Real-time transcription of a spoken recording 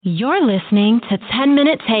You're listening to 10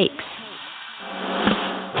 Minute Takes.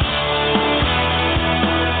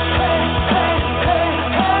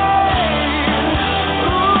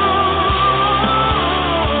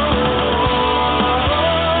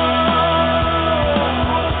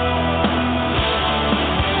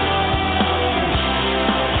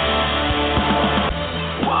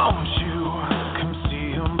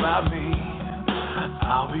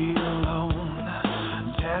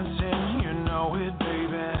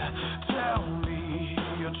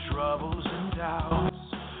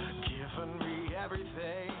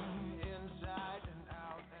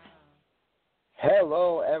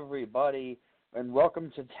 Hello, everybody, and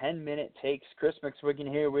welcome to 10 Minute Takes. Chris McSwiggan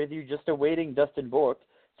here with you, just awaiting Dustin Bork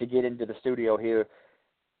to get into the studio here.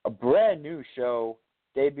 A brand new show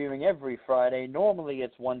debuting every Friday. Normally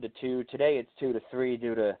it's 1 to 2. Today it's 2 to 3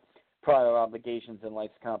 due to prior obligations and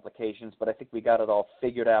life's complications, but I think we got it all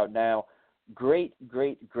figured out now. Great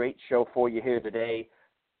show for you here today.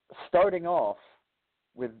 Starting off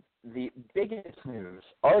with the biggest news,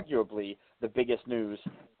 arguably the biggest news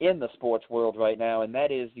in the sports world right now, and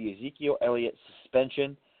that is the Ezekiel Elliott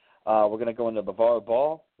suspension. We're going to go into Lavar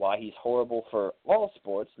ball, why he's horrible for all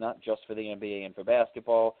sports, not just for the NBA and for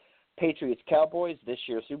basketball. PatsVsCowboys, this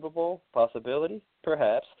year's Super Bowl, possibility,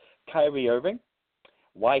 perhaps. Kyrie Irving,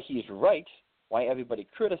 why he's right, why everybody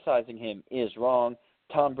criticizing him is wrong.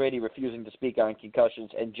 Tom Brady refusing to speak on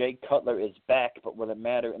concussions, and Jay Cutler is back, but will it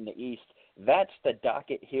matter in the East? That's the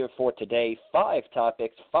docket here for today. 5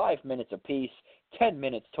 topics, 5 minutes apiece, 10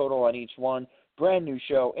 minutes total on each one. Brand new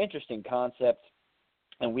show, interesting concepts.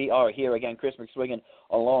 And we are here again, Chris McSwiggan,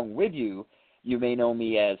 along with you. You may know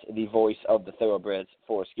me as the voice of the Thoroughbreds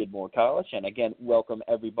for Skidmore College. And again, welcome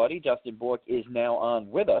everybody. Dustin Bork is now on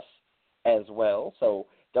with us as well. So,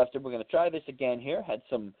 Dustin, we're going to try this again here. Had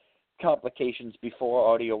some complications before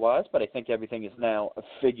audio-wise, but I think everything is now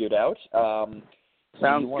figured out.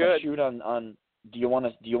 Sounds do you want good. To shoot on do you want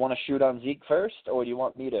to shoot on Zeke first, or do you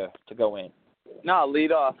want me to go in? No,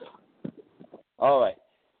 lead off. All right.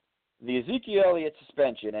 The Ezekiel Elliott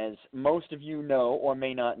suspension, as most of you know or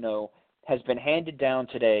may not know, has been handed down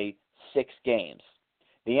today 6 games.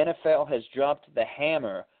 The NFL has dropped the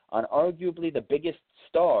hammer on arguably the biggest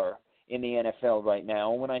star in the NFL right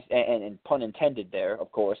now, and pun intended there, of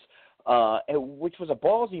course, which was a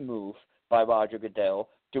ballsy move by Roger Goodell,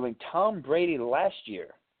 doing Tom Brady last year,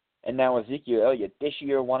 and now Ezekiel Elliott this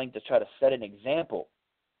year, wanting to try to set an example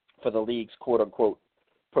for the league's quote-unquote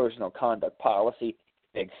personal conduct policy.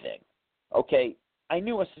 Big thing. Okay, I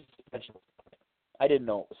knew a suspension was coming. I didn't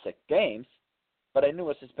know it was 6 games, but I knew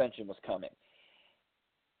a suspension was coming.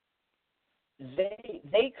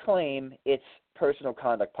 They claim it's personal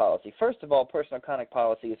conduct policy. First of all, personal conduct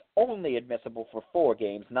policy is only admissible for 4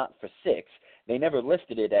 games, not for 6. They never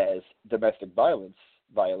listed it as domestic violence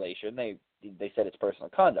violation. They said it's personal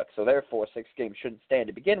conduct, so therefore 6 games shouldn't stand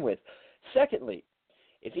to begin with. Secondly,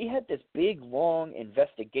 if he had this big, long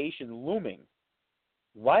investigation looming,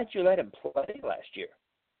 why did you let him play last year?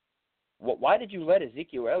 Why did you let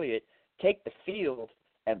Ezekiel Elliott take the field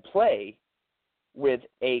and play with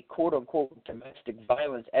a quote-unquote domestic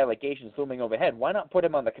violence allegations looming overhead? Why not put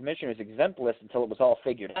him on the commissioner's exempt list until it was all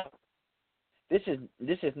figured out? This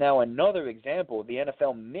is now another example of the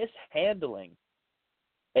NFL mishandling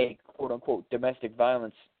a quote-unquote domestic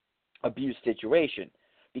violence abuse situation,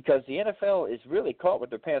 because the NFL is really caught with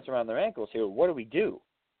their pants around their ankles here. What do we do?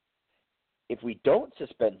 If we don't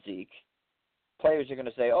suspend Zeke, players are going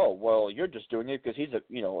to say, "Oh, well, you're just doing it because he's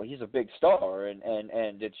a big star and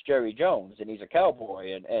it's Jerry Jones and he's a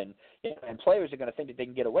cowboy and players are going to think that they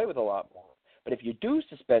can get away with a lot more." But if you do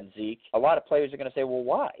suspend Zeke, a lot of players are going to say, "Well,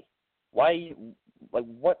 why?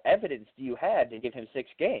 What evidence do you have to give him 6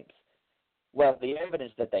 games?" Well, the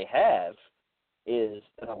evidence that they have is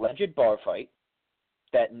an alleged bar fight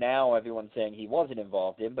that now everyone's saying he wasn't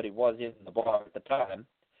involved in, but he was in the bar at the time.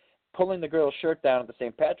 Pulling the girl's shirt down at the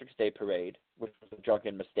St. Patrick's Day parade, which was a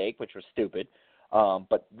drunken mistake, which was stupid,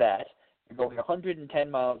 but that, going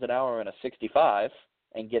 110 miles an hour in a 65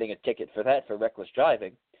 and getting a ticket for that for reckless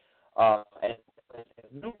driving, and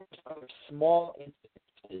numerous other small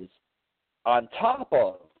instances on top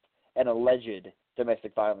of an alleged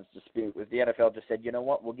domestic violence dispute, with the NFL just said, you know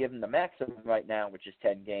what, we'll give him the maximum right now, which is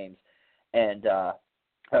 10 games, and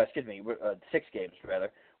 6 games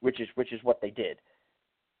rather, which is what they did.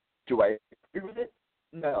 Do I agree with it?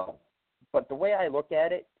 No. But the way I look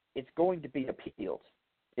at it, it's going to be appealed.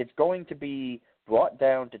 It's going to be brought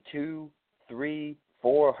down to 2, 3,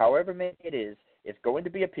 4, however many it is. It's going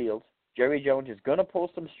to be appealed. Jerry Jones is going to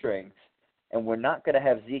pull some strings, and we're not going to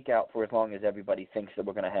have Zeke out for as long as everybody thinks that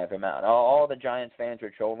we're going to have him out. All the Giants fans are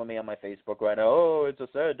trolling me on my Facebook right now. Oh, it's a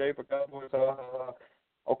sad day for Cowboys.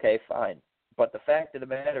 Okay, fine. But the fact of the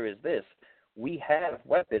matter is this. We have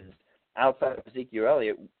weapons outside of Ezekiel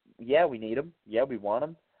Elliott. Yeah, we need them. Yeah, we want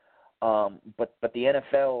them. But the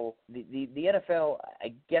NFL, the NFL,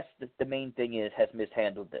 I guess the main thing is has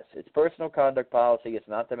mishandled this. It's personal conduct policy. It's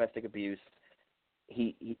not domestic abuse.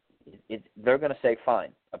 They're going to say, fine,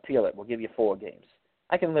 appeal it. We'll give you 4 games.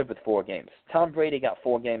 I can live with 4 games. Tom Brady got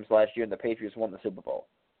 4 games last year, and the Patriots won the Super Bowl.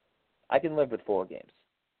 I can live with 4 games.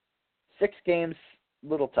 6 games,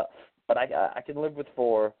 little tough, but I can live with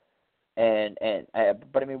 4. But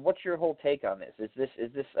I mean, what's your whole take on this? Is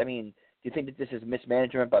this? I mean, do you think that this is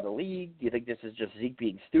mismanagement by the league? Do you think this is just Zeke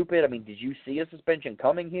being stupid? I mean, did you see a suspension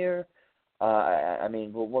coming here? I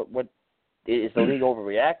mean, what is the league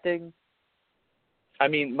overreacting? I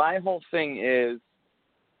mean, my whole thing is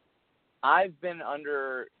I've been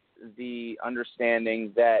under the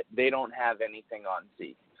understanding that they don't have anything on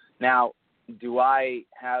Zeke. Now, do I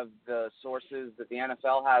have the sources that the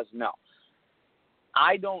NFL has? No.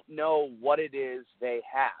 I don't know what it is they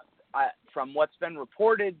have. From what's been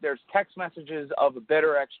reported, there's text messages of a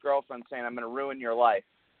bitter ex-girlfriend saying, I'm going to ruin your life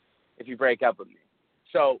if you break up with me.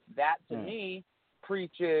 So that, to me,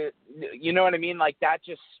 preaches, you know what I mean? Like, that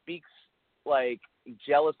just speaks, like,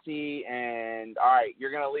 jealousy and, all right,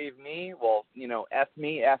 you're going to leave me? Well, you know, F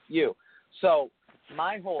me, F you. So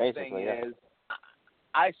my whole Basically, thing is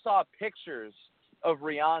I saw pictures of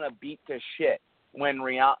Rihanna beat to shit when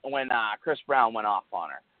Chris Brown went off on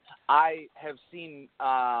her. I have seen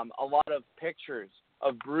a lot of pictures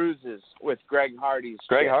of bruises with Greg Hardy's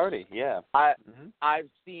Greg shit. Hardy, yeah. I've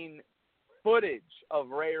seen footage of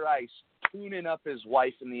Ray Rice tuning up his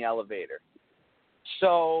wife in the elevator.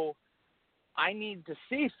 So I need to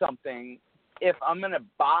see something if I'm going to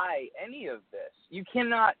buy any of this. You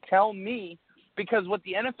cannot tell me, because what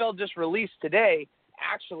the NFL just released today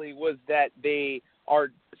actually was that they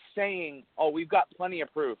are saying, oh, we've got plenty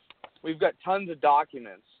of proof. We've got tons of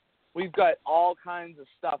documents. We've got all kinds of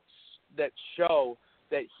stuff that show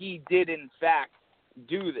that he did, in fact,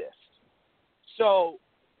 do this. So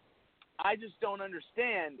I just don't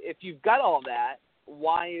understand. If you've got all that,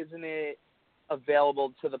 why isn't it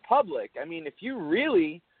available to the public? I mean, if you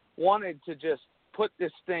really wanted to just put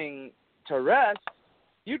this thing to rest,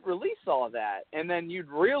 you'd release all of that, and then you'd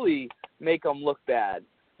really make them look bad.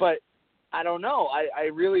 But I don't know. I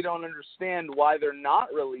really don't understand why they're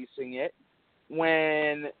not releasing it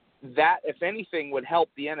when that, if anything, would help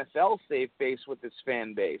the NFL save face with its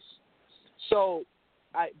fan base. So,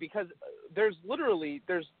 because there's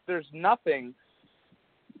nothing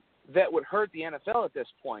that would hurt the NFL at this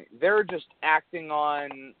point. They're just acting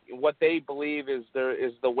on what they believe is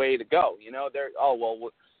the way to go. You know,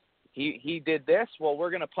 he did this. Well,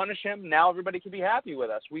 we're going to punish him. Now everybody can be happy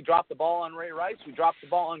with us. We dropped the ball on Ray Rice. We dropped the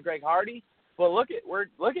ball on Greg Hardy. But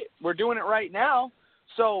we're doing it right now.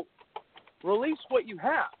 So release what you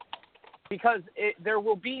have, because there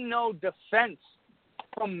will be no defense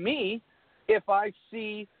from me if I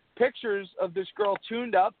see pictures of this girl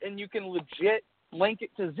tuned up and you can legit link it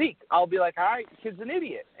to Zeke. I'll be like, all right, the kid's an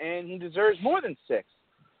idiot and he deserves more than 6.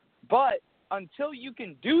 But until you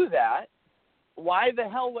can do that, why the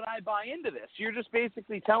hell would I buy into this? You're just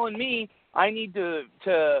basically telling me I need to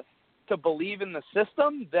believe in the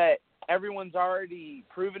system that everyone's already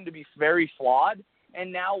proven to be very flawed.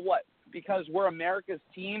 And now what? Because we're America's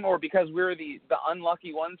team, or because we're the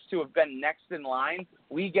unlucky ones to have been next in line,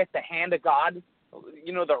 we get the hand of God,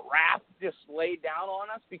 you know, the wrath just laid down on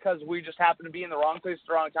us because we just happen to be in the wrong place at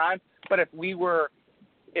the wrong time. But if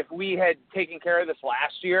we had taken care of this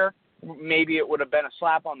last year, maybe it would have been a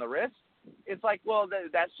slap on the wrist. It's like, well,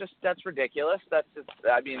 that's ridiculous. That's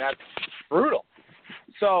brutal.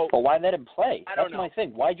 So, well, why let him play? That's my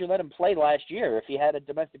thing. Why'd you let him play last year if he had a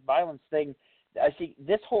domestic violence thing? I see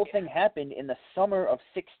this whole thing happened in the summer of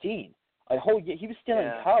 2016. A whole year. He was still in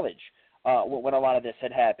college when a lot of this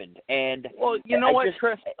had happened. And well, you know what,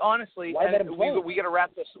 Chris? Honestly, why let him play? we got to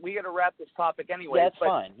wrap this. We got to wrap this topic anyway. Yeah, that's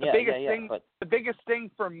fine. The biggest thing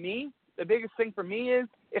for me is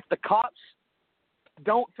if the cops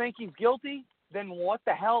don't think he's guilty, then what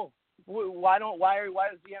the hell? Why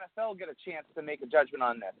does the NFL get a chance to make a judgment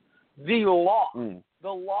on this? The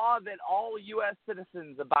law that all U.S.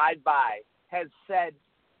 citizens abide by has said,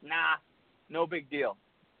 nah, no big deal.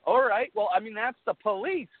 All right, well, I mean, that's the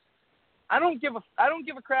police. I don't give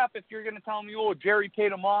a crap if you're going to tell me, oh, Jerry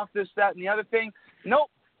paid him off, this, that, and the other thing. Nope,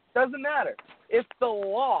 doesn't matter. If the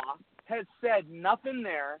law has said nothing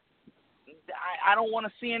there, I don't want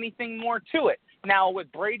to see anything more to it. Now,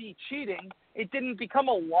 with Brady cheating, it didn't become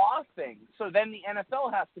a law thing. So then the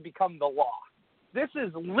NFL has to become the law. This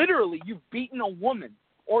is literally you've beaten a woman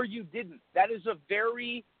or you didn't. That is a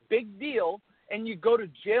very big deal, and you go to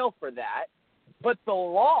jail for that. But the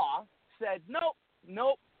law said, nope,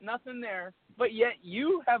 nothing there. But yet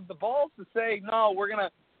you have the balls to say, no,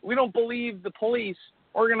 we don't believe the police.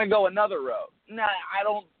 We're gonna go another road. Nah, I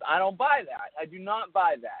don't buy that. I do not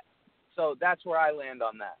buy that. So that's where I land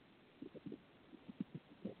on that.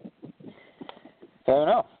 Fair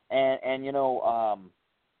enough. And you know,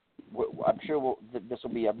 I'm sure this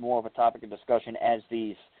will be more of a topic of discussion as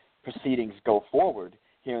these proceedings go forward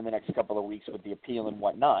here in the next couple of weeks with the appeal and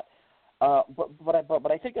whatnot.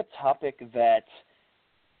 But I think a topic that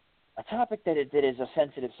is a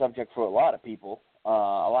sensitive subject for a lot of people. A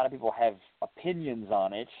lot of people have opinions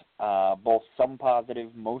on it, both some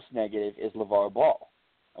positive, most negative, is LaVar Ball.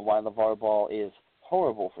 And why LaVar Ball is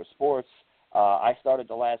horrible for sports. I started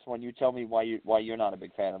the last one. You tell me why you're not a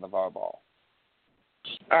big fan of LaVar Ball.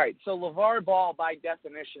 All right, so LaVar Ball, by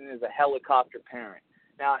definition, is a helicopter parent.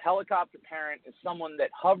 Now, a helicopter parent is someone that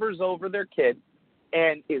hovers over their kid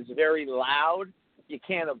and is very loud. You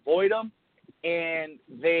can't avoid them, and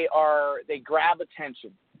they grab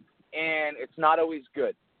attention, and it's not always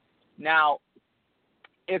good. Now,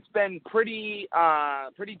 it's been pretty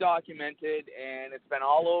documented, and it's been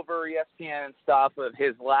all over ESPN and stuff of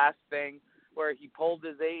his last thing where he pulled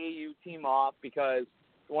his AAU team off because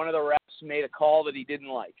one of the refs made a call that he didn't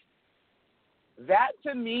like. That,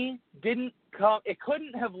 to me, it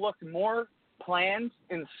couldn't have looked more planned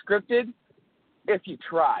and scripted if you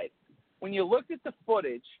tried. When you looked at the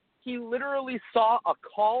footage, he literally saw a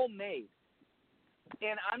call made.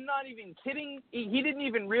 And I'm not even kidding. He didn't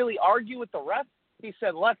even really argue with the ref. He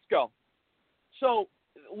said, let's go. So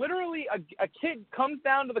literally a kid comes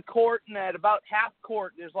down to the court, and at about half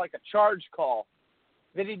court, there's like a charge call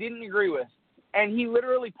that he didn't agree with. And he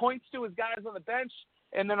literally points to his guys on the bench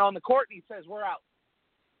and then on the court, and he says, we're out.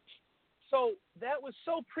 So that was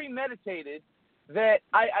so premeditated that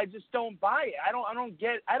I just don't buy it. I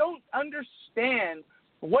don't understand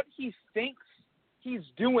what he thinks he's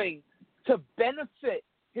doing to benefit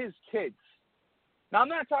his kids. Now, I'm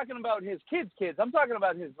not talking about his kids. I'm talking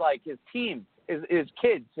about his team, his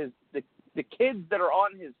kids, the kids that are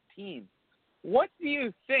on his team. What do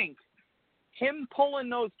you think him pulling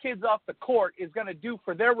those kids off the court is going to do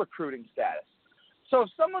for their recruiting status? So if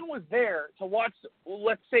someone was there to watch,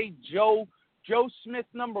 let's say Joe Smith,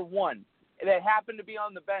 number 1, that happened to be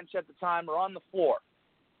on the bench at the time or on the floor,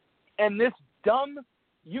 and this dumb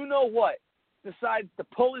you-know-what decides to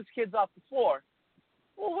pull his kids off the floor,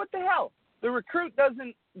 well, what the hell? The recruit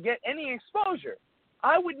doesn't get any exposure.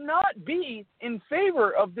 I would not be in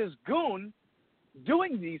favor of this goon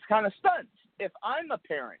doing these kind of stunts if I'm a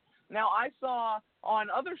parent. Now, I saw on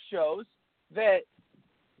other shows that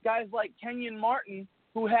guys like Kenyon Martin,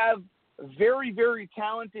 who have very, very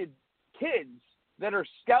talented kids that are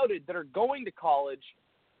scouted, that are going to college,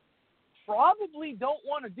 probably don't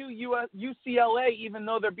want to do UCLA even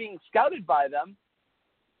though they're being scouted by them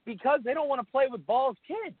because they don't want to play with Ball's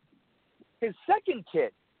kid, his second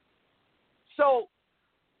kid. So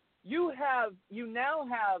you now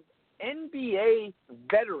have NBA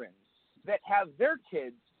veterans that have their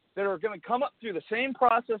kids that are going to come up through the same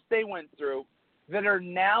process they went through, that are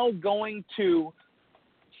now going to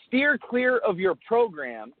steer clear of your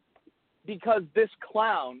program because this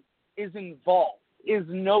clown is involved, is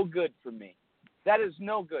no good for me. That is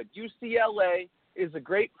no good. UCLA is a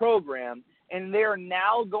great program, and they are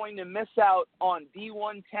now going to miss out on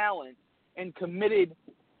D1 talent and committed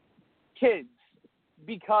kids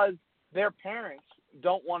because their parents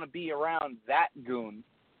don't want to be around that goon.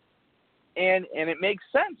 And it makes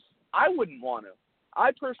sense. I wouldn't want to.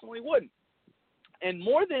 I personally wouldn't. And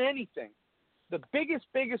more than anything, the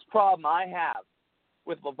biggest problem I have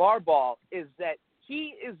with LaVar Ball is that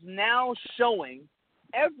he is now showing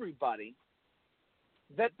everybody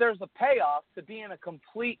that there's a payoff to being a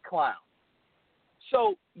complete clown.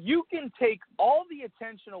 So you can take all the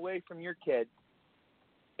attention away from your kid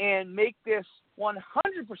and make this 100%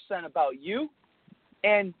 about you,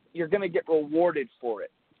 and you're going to get rewarded for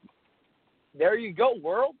it. There you go,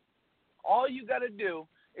 world. All you got to do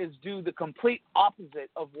is do the complete opposite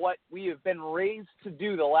of what we have been raised to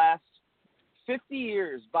do the last 50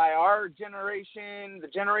 years by our generation, the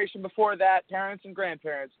generation before that, parents and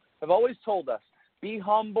grandparents have always told us, be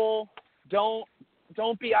humble, don't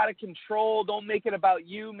be out of control, don't make it about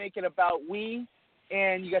you, make it about we.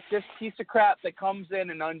 And you got this piece of crap that comes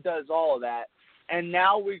in and undoes all of that. And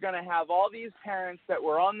now we're going to have all these parents that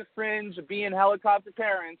were on the fringe of being helicopter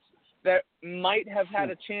parents that might have had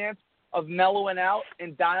a chance of mellowing out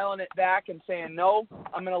and dialing it back and saying, no,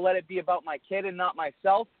 I'm going to let it be about my kid and not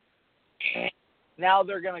myself. Now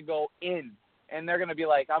they're going to go in, and they're going to be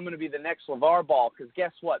like, I'm going to be the next LeVar Ball, because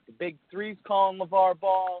guess what? The Big Three's calling LeVar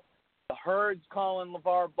Ball. The Herd's calling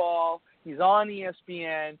LeVar Ball. He's on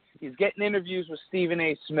ESPN. He's getting interviews with Stephen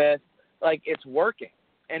A. Smith. Like, it's working,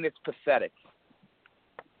 and it's pathetic.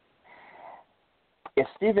 If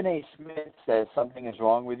Stephen A. Smith says something is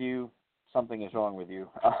wrong with you, something is wrong with you.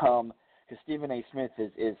 Because Stephen A. Smith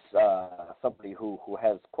is somebody who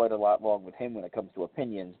has quite a lot wrong with him when it comes to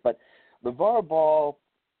opinions. But LeVar Ball,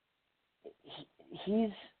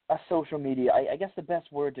 he's a social media, I guess the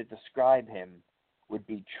best word to describe him would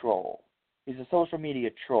be troll. He's a social media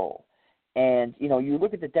troll. And, you know, you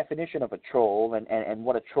look at the definition of a troll and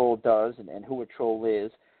what a troll does and who a troll is,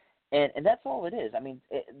 and that's all it is. I mean,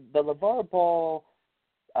 the LeVar Ball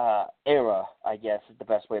era, I guess is the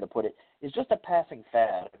best way to put it, is just a passing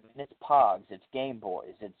fad. I mean, it's Pogs, it's Game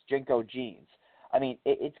Boys, it's Jinko jeans. I mean,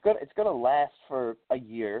 it's gonna last for a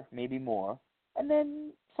year, maybe more, and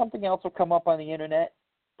then something else will come up on the internet,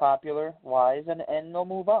 popular-wise, and they'll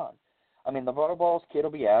move on. I mean, LeVar Ball's kid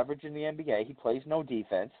will be average in the NBA. He plays no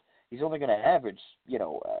defense. He's only going to average,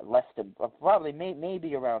 less than probably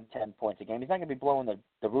maybe around 10 points a game. He's not going to be blowing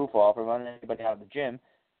the roof off or running anybody out of the gym.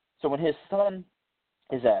 So when his son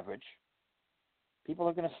is average, people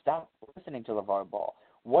are going to stop listening to LeVar Ball.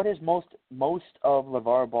 What is most of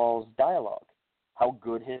LeVar Ball's dialogue? How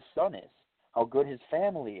good his son is. How good his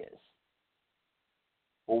family is.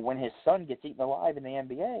 Well, when his son gets eaten alive in the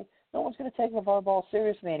NBA, no one's going to take LeVar Ball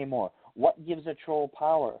seriously anymore. What gives a troll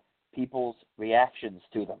power? People's reactions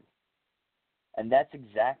to them. And that's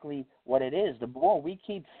exactly what it is. The more we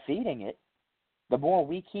keep feeding it, the more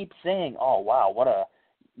we keep saying, oh, wow, what a,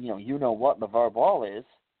 what LeVar Ball is,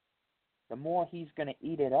 the more he's going to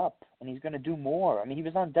eat it up, and he's going to do more. I mean, he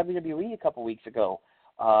was on WWE a couple weeks ago,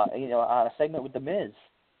 on a segment with The Miz.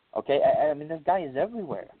 Okay, I mean, this guy is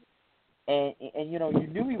everywhere. And you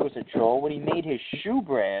knew he was a troll when he made his shoe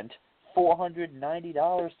brand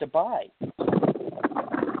 $490 to buy.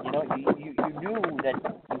 You knew that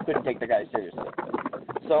you couldn't take the guy seriously.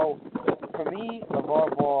 So, for me,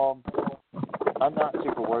 LeVar Ball, I'm not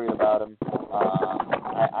super worried about him.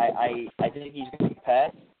 I think he's going to be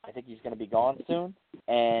passed. I think he's going to be gone soon,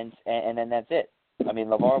 and then that's it. I mean,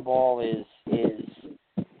 LeVar Ball is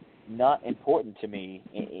not important to me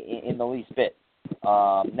in the least bit.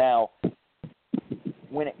 Now,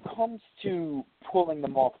 when it comes to pulling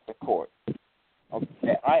them off the court, okay,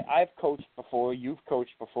 I've coached before, you've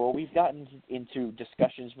coached before, we've gotten into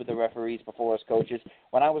discussions with the referees before as coaches.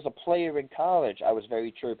 When I was a player in college, I was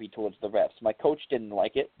very chirpy towards the refs. My coach didn't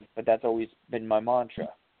like it, but that's always been my mantra,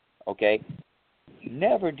 okay?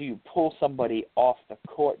 Never do you pull somebody off the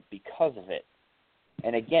court because of it.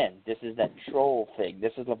 And again, this is that troll thing.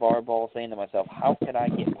 This is LeVar Ball saying to myself, how can I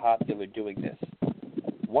get popular doing this?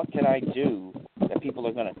 What can I do that people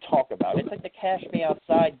are going to talk about? It's like the Cash Me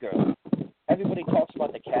Outside girl. Everybody talks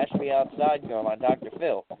about the Cash Me Outside girl on Dr.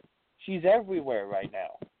 Phil. She's everywhere right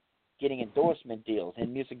now, getting endorsement deals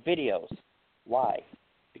and music videos. Why?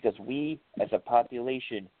 Because we, as a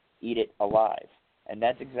population, eat it alive. And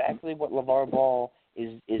that's exactly what LeVar Ball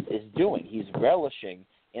is doing. He's relishing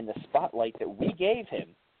in the spotlight that we gave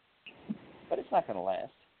him. But it's not going to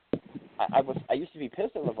last. I used to be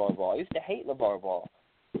pissed at LeVar Ball. I used to hate LeVar Ball.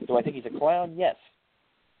 Do I think he's a clown? Yes.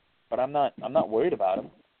 But I'm not worried about him.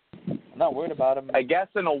 I'm not worried about him. I guess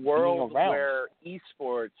in a world where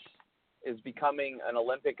esports is becoming an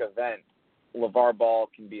Olympic event, LeVar Ball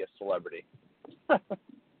can be a celebrity.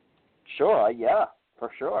 Sure, yeah,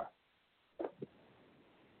 for sure.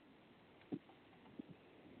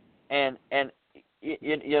 And with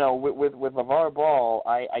LeVar Ball,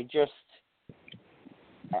 I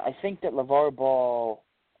think that LeVar Ball,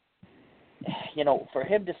 for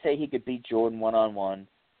him to say he could beat Jordan one-on-one,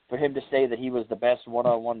 for him to say that he was the best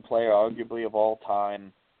one-on-one player, arguably, of all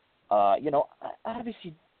time,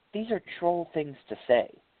 obviously these are troll things to say.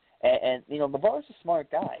 And LeVar's a smart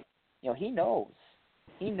guy. He knows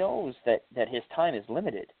that his time is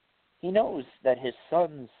limited. He knows that his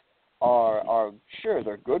sons are sure,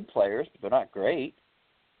 they're good players, but they're not great.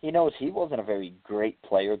 He knows he wasn't a very great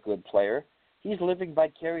player, good player. He's living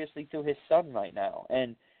vicariously through his son right now.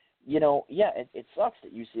 And it sucks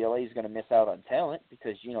that UCLA is going to miss out on talent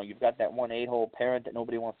because, you've got that one 8-hole parent that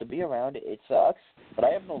nobody wants to be around. It sucks, but I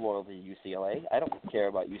have no loyalty to UCLA. I don't care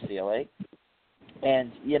about UCLA.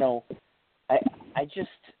 And,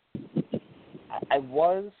 I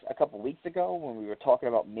was, a couple weeks ago when we were talking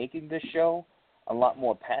about making this show, a lot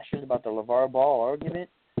more passionate about the LeVar Ball argument.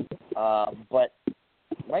 But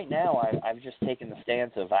right now I've just taken the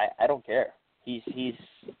stance of I don't care. He's just,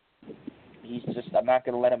 I'm not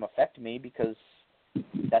going to let him affect me because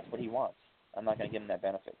that's what he wants. I'm not going to give him that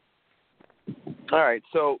benefit. All right,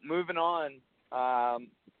 so moving on,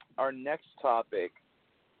 our next topic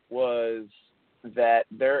was that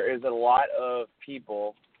there is a lot of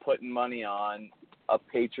people putting money on a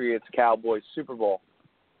PatsVsCowboys Super Bowl.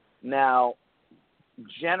 Now,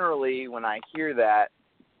 generally, when I hear that,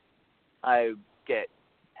 I get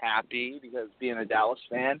happy because being a Dallas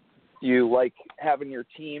fan, you like having your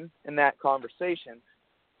team in that conversation.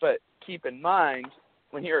 But keep in mind,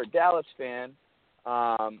 when you're a Dallas fan,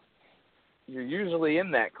 you're usually in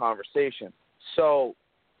that conversation. So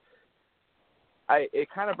it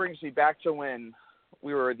kind of brings me back to when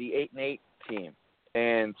we were the 8-8 team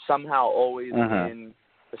and somehow always in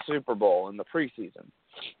the Super Bowl in the preseason.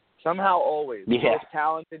 Somehow always. The most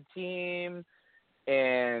talented team.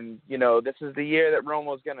 And, you know, this is the year that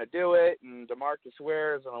Romo's going to do it. And DeMarcus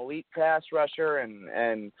Ware is an elite pass rusher.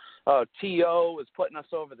 And T.O. is putting us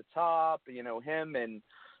over the top. You know, him and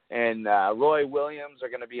Roy Williams are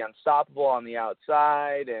going to be unstoppable on the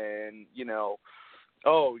outside. And, you know,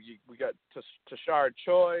 we got Tashard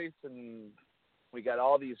Choice, and we got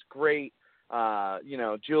all these great,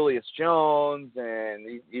 Julius Jones,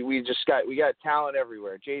 and we got talent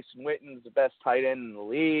everywhere. Jason Witten's the best tight end in the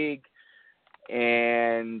league,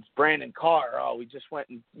 and Brandon Carr. We just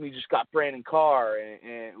got Brandon Carr,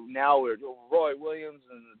 and now we're Roy Williams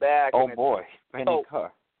in the back. Oh boy, Brandon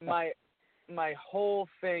Carr. My whole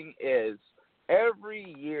thing is,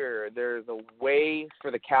 every year there's a way for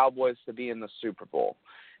the Cowboys to be in the Super Bowl.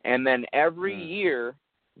 And then every year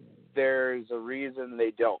there's a reason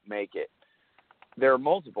they don't make it. There are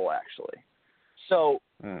multiple, actually. So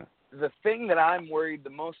the thing that I'm worried the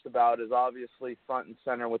most about is obviously front and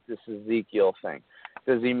center with this Ezekiel thing.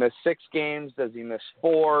 Does he miss 6 games? Does he miss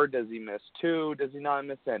 4? Does he miss 2? Does he not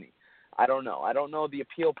miss any? I don't know. I don't know the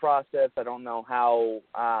appeal process. I don't know how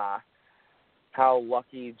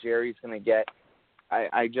lucky Jerry's going to get.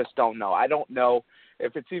 I just don't know. I don't know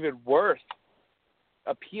if it's even worth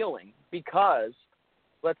appealing, because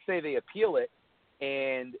let's say they appeal it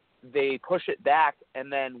and they push it back, and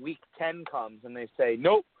then week 10 comes and they say,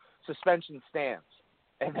 nope, suspension stands.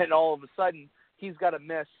 And then all of a sudden he's got to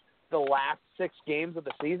miss the last 6 games of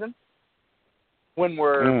the season when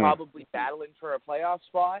we're probably battling for a playoff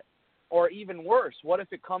spot. Or even worse, what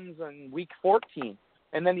if it comes in week 14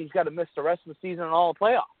 and then he's got to miss the rest of the season and all the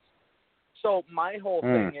playoffs? So my whole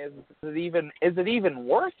thing is it even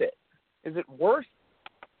worth it? Is it worth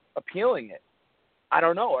appealing it? I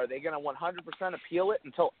don't know. Are they going to 100% appeal it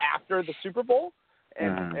until after the Super Bowl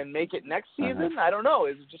and make it next season? I don't know.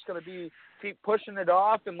 Is it just going to be keep pushing it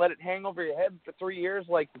off and let it hang over your head for 3 years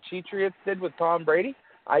like the Patriots did with Tom Brady?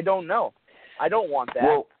 I don't know. I don't want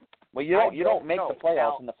that. Well, you don't make the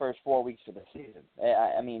playoffs in the first 4 weeks of the season.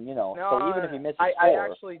 I mean, so even if you miss 4, I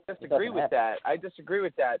actually disagree with that. I disagree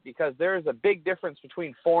with that because there is a big difference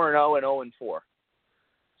between 4-0 and 0-4.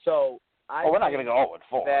 So we're not going to go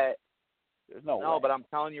 0-4. There's no way. But I'm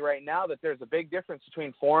telling you right now that there's a big difference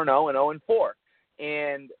between 4-0 and 0-4.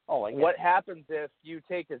 And what happens if you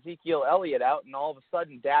take Ezekiel Elliott out and all of a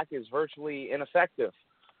sudden Dak is virtually ineffective?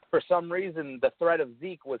 For some reason, the threat of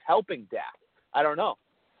Zeke was helping Dak. I don't know.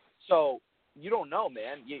 So you don't know,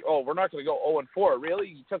 man. We're not going to go 0-4. Really?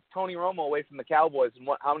 You took Tony Romo away from the Cowboys, and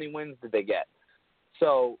how many wins did they get?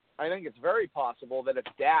 So I think it's very possible that if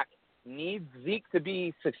Dak needs Zeke to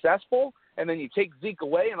be successful, and then you take Zeke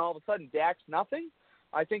away, and all of a sudden Dak's nothing,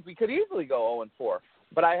 I think we could easily go 0-4.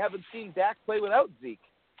 But I haven't seen Dak play without Zeke,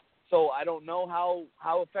 so I don't know how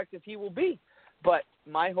effective he will be. But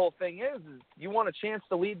my whole thing is you want a chance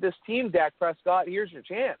to lead this team, Dak Prescott, here's your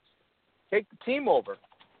chance. Take the team over.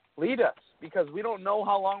 Lead us, because we don't know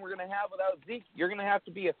how long we're going to have without Zeke. You're going to have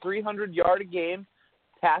to be a 300-yard-a-game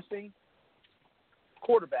passing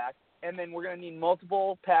quarterback, and then we're going to need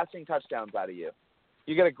multiple passing touchdowns out of you.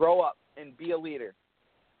 You got to grow up and be a leader.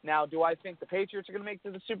 Now, do I think the Patriots are going to make it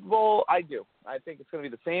to the Super Bowl? I do. I think it's going to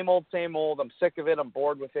be the same old, same old. I'm sick of it. I'm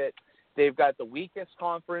bored with it. They've got the weakest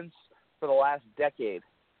conference for the last decade,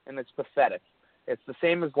 and it's pathetic. It's the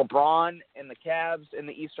same as LeBron and the Cavs in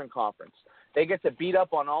the Eastern Conference. They get to beat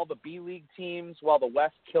up on all the B-League teams while the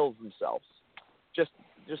West kills themselves just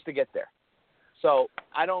to get there. So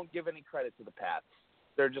I don't give any credit to the Pats.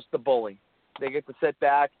 They're just the bully. They get to sit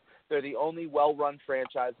back. They're the only well-run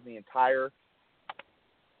franchise in the entire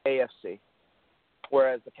AFC,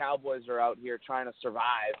 whereas the Cowboys are out here trying to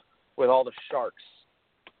survive with all the sharks.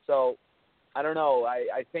 So I don't know.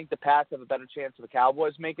 I think the Pats have a better chance of the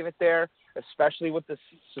Cowboys making it there, especially with the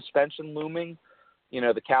suspension looming.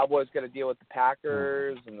 the Cowboys got to deal with the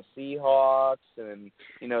Packers and the Seahawks and,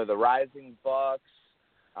 the rising Bucks.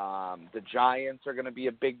 The Giants are going to be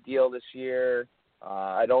a big deal this year.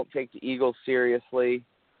 I don't take the Eagles seriously,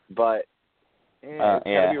 but it's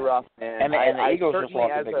going to be rough, man. And the Eagles just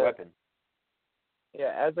lost a big weapon.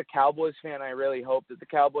 Yeah, as a Cowboys fan, I really hope that the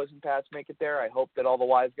Cowboys and Pats make it there. I hope that all the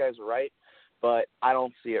wise guys are right, but I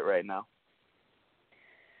don't see it right now.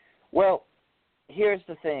 Well, here's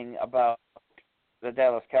the thing about the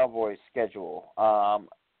Dallas Cowboys schedule.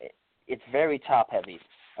 It's very top-heavy.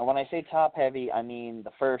 And when I say top-heavy, I mean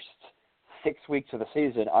the first 6 weeks of the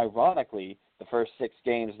season. Ironically, the first 6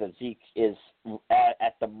 games that Zeke is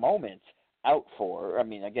at the moment out for. I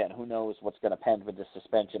mean, again, who knows what's going to pen with the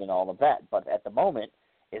suspension and all of that, but at the moment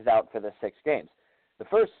is out for the 6 games. The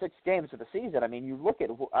first 6 games of the season, I mean, you look at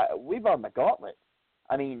we've run the gauntlet.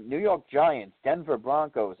 I mean, New York Giants, Denver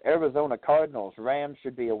Broncos, Arizona Cardinals, Rams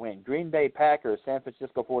should be a win. Green Bay Packers, San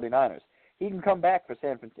Francisco 49ers. He can come back for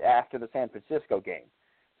after the San Francisco game.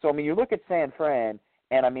 So, I mean, you look at San Fran,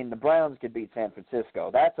 and, I mean, the Browns could beat San Francisco.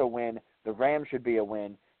 That's a win. The Rams should be a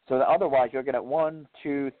win. So otherwise, you're going at 1,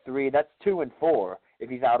 2, 3. That's 2 and 4 if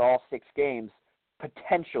he's out all 6 games,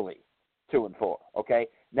 potentially 2 and 4. Okay.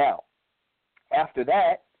 Now, after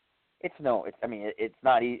that, it's not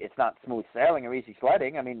smooth sailing or easy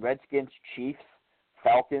sledding. I mean, Redskins, Chiefs,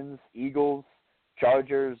 Falcons, Eagles,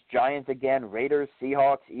 Chargers, Giants again, Raiders,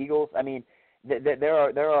 Seahawks, Eagles. I mean, there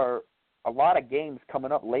are a lot of games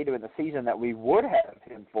coming up later in the season that we would have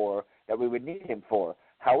him for, that we would need him for.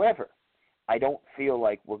 However, I don't feel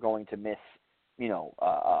like we're going to miss,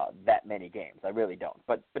 that many games. I really don't.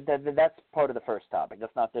 But that's part of the first topic.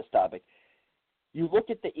 That's not this topic. You look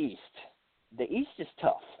at the East. The East is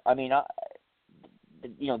tough. I mean,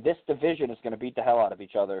 this division is going to beat the hell out of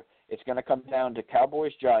each other. It's going to come down to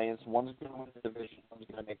Cowboys, Giants. One's going to win the division. One's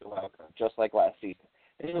going to make the wild card, just like last season.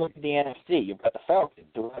 Then you look at the NFC. You've got the Falcons,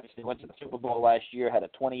 who obviously went to the Super Bowl last year, had a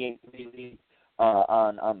 28-3 lead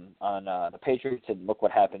on the Patriots, and look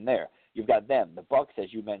what happened there. You've got them. The Bucks,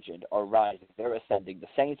 as you mentioned, are rising. They're ascending. The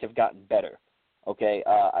Saints have gotten better. Okay,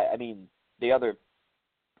 I mean, the other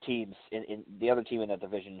teams in the other team in that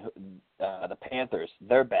division, the Panthers,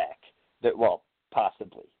 they're back.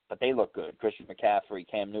 Possibly, but they look good. Christian McCaffrey,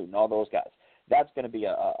 Cam Newton, all those guys. That's going to be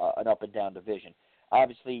an up and down division.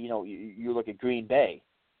 Obviously, you look at Green Bay,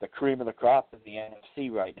 the cream of the crop of the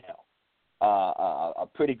NFC right now. A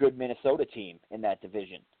pretty good Minnesota team in that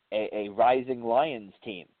division. A rising Lions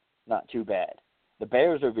team, not too bad. The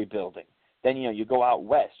Bears are rebuilding. Then you go out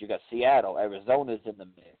west. You got Seattle, Arizona's in the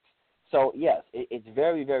mix. So yes, it's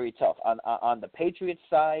very, very tough. On the Patriots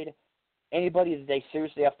side, anybody that they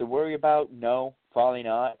seriously have to worry about? No, probably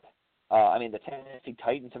not. I mean, the Tennessee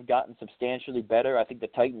Titans have gotten substantially better. I think the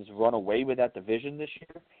Titans run away with that division this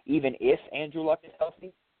year, even if Andrew Luck is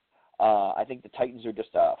healthy. I think the Titans are just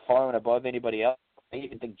far and above anybody else. I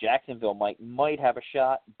even think Jacksonville might have a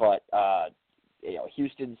shot, but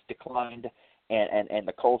Houston's declined, and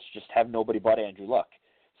the Colts just have nobody but Andrew Luck.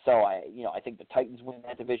 So I think the Titans win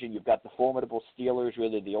that division. You've got the formidable Steelers,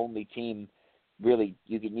 really the only team really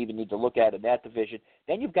you can even need to look at in that division.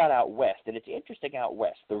 Then you've got out west, and it's interesting out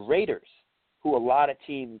west. The Raiders, who a lot of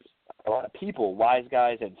people, wise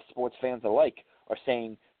guys and sports fans alike, are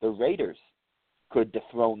saying the Raiders could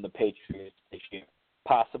dethrone the Patriots this year.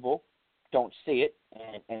 Possible. Don't see it.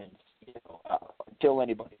 And until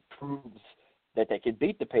anybody proves that they can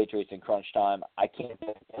beat the Patriots in crunch time, I can't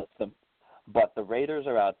bet against them. But the Raiders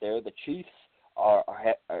are out there. The Chiefs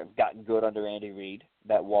have gotten good under Andy Reid.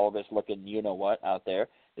 That Walrus looking, out there.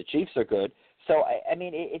 The Chiefs are good. So, I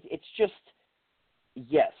mean, it's just,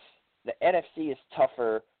 yes, the NFC is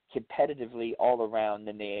tougher competitively all around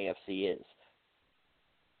than the AFC is.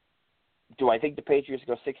 Do I think the Patriots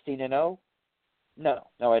go 16-0? No,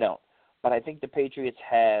 I don't. But I think the Patriots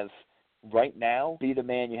have, right now, be the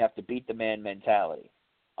man, you have to beat the man mentality.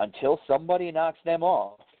 Until somebody knocks them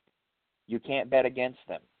off, you can't bet against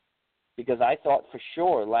them. Because I thought for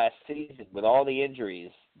sure last season, with all the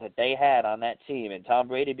injuries that they had on that team and Tom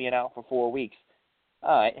Brady being out for 4 weeks,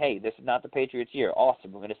 all right, hey, this is not the Patriots' year.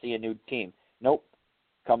 Awesome, we're going to see a new team. Nope.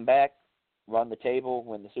 Come back, run the table,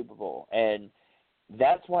 win the Super Bowl. And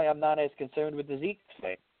that's why I'm not as concerned with the Zeke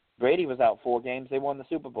thing. Brady was out 4 games, they won the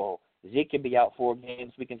Super Bowl. Zeke can be out 4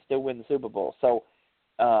 games, we can still win the Super Bowl. So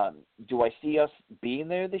do I see us being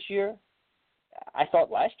there this year? I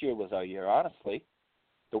thought last year was our year, honestly.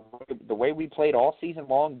 The way we played all season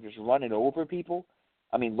long, just running over people.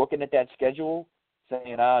 I mean, looking at that schedule,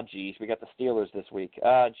 saying, geez, we got the Steelers this week.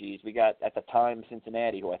 Geez, we got, at the time,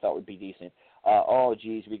 Cincinnati, who I thought would be decent.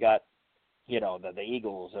 Geez, we got the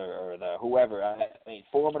Eagles or the whoever. I mean,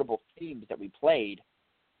 formidable teams that we played,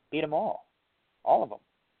 beat them all of them.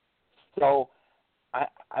 So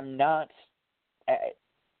I'm not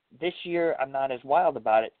this year. I'm not as wild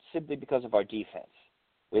about it simply because of our defense.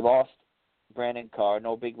 We lost Brandon Carr,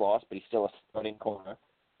 no big loss, but he's still a starting corner.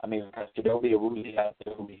 I mean, we've got Jadobi Awuzie out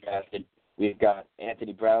there who we drafted. We've got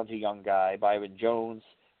Anthony Brown's a young guy. Byron Jones,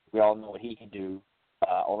 we all know what he can do.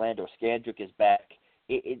 Orlando Scandrick is back.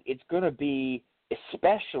 It's going to be,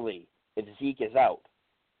 especially if Zeke is out,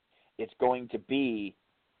 it's going to be,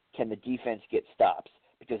 can the defense get stops?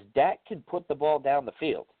 Because Dak can put the ball down the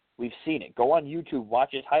field. We've seen it. Go on YouTube, watch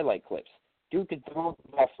his highlight clips. Dude can throw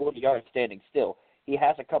the ball 40 yards standing still. He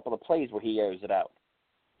has a couple of plays where he airs it out.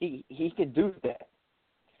 He can do that.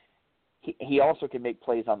 He also can make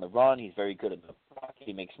plays on the run. He's very good at the pocket.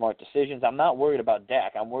 He makes smart decisions. I'm not worried about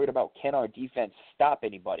Dak. I'm worried about, can our defense stop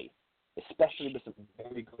anybody, especially with some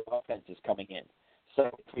very good offenses coming in.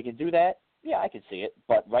 So if we can do that, yeah, I can see it.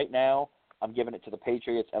 But right now, I'm giving it to the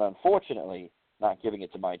Patriots, and unfortunately, not giving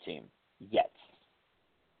it to my team yet.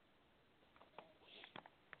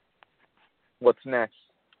 What's next?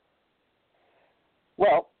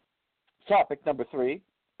 Well, topic number 3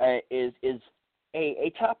 is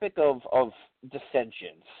a topic of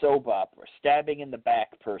dissension, soap opera, stabbing in the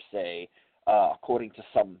back per se, according to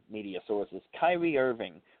some media sources. Kyrie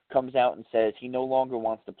Irving comes out and says he no longer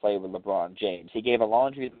wants to play with LeBron James. He gave a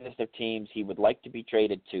laundry list of teams he would like to be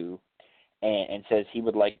traded to, and says he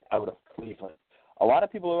would like out of Cleveland. A lot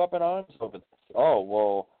of people are up in arms over this. Oh,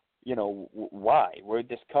 well, why? Where did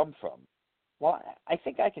this come from? Well, I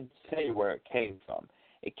think I can say where it came from.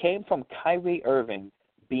 It came from Kyrie Irving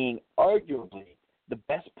being arguably the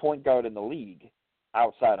best point guard in the league,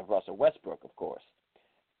 outside of Russell Westbrook, of course,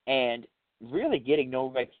 and really getting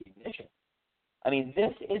no recognition. I mean,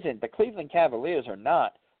 this isn't – the Cleveland Cavaliers are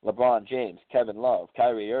not LeBron James, Kevin Love,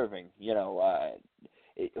 Kyrie Irving,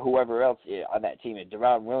 whoever else on that team,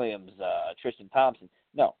 Deron Williams, Tristan Thompson.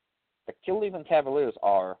 No, the Cleveland Cavaliers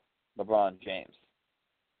are LeBron James.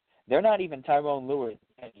 They're not even Tyrone Lewis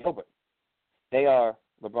and Gilbert. They are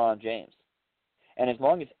LeBron James. And as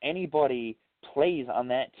long as anybody plays on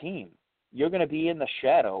that team, you're going to be in the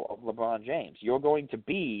shadow of LeBron James. You're going to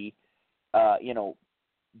be,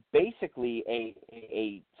 basically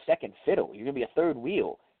a second fiddle. You're going to be a third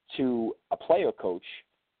wheel to a player coach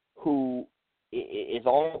who is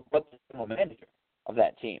all but the general manager of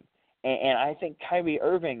that team. And I think Kyrie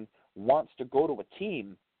Irving wants to go to a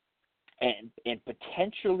team and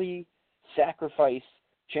potentially sacrifice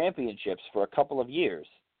championships for a couple of years.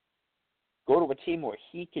 Go to a team where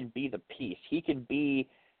he can be the piece. He can be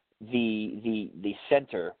the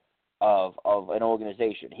center of an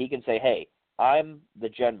organization. He can say, hey, I'm the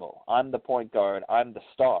general. I'm the point guard. I'm the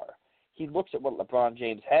star. He looks at what LeBron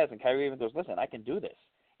James has, and Kyrie Irving goes, listen, I can do this.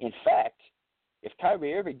 In fact, if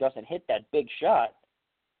Kyrie Irving doesn't hit that big shot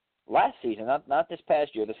last season, not this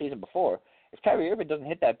past year, the season before, if Kyrie Irving doesn't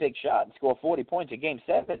hit that big shot and score 40 points in Game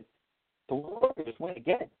 7, the Warriors win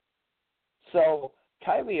again. So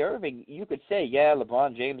Kyrie Irving, you could say, yeah,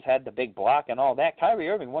 LeBron James had the big block and all that. Kyrie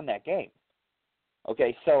Irving won that game.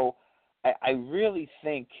 Okay, so I really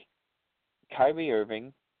think Kyrie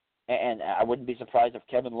Irving, and I wouldn't be surprised if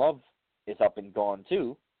Kevin Love is up and gone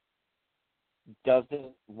too,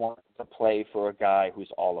 doesn't want to play for a guy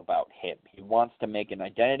who's all about him. He wants to make an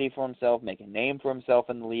identity for himself, make a name for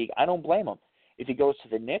himself in the league. I don't blame him. If he goes to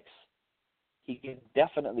the Knicks, he can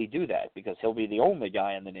definitely do that because he'll be the only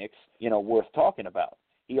guy in the Knicks, worth talking about.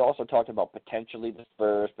 He also talked about potentially the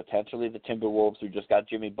Spurs, potentially the Timberwolves, who just got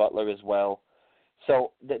Jimmy Butler as well.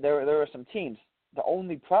 So there are some teams. The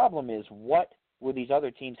only problem is, what would these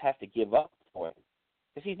other teams have to give up for him?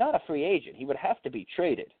 Because he's not a free agent. He would have to be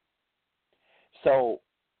traded. So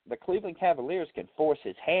the Cleveland Cavaliers can force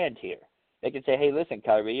his hand here. They can say, hey, listen,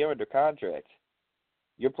 Kyrie, you're under contract.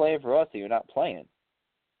 You're playing for us, or you're not playing.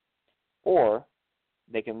 Or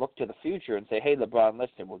they can look to the future and say, hey, LeBron,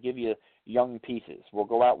 listen, we'll give you young pieces. We'll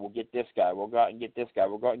go out, we'll get this guy. We'll go out and get this guy.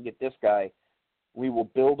 We'll go out and get this guy. We will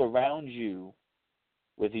build around you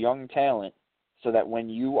with young talent so that when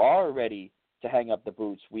you are ready to hang up the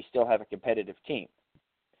boots, we still have a competitive team.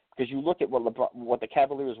 Because you look at what the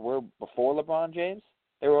Cavaliers were before LeBron James,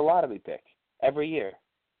 they were a lottery pick every year.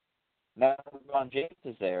 Now LeBron James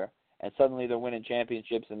is there, and suddenly they're winning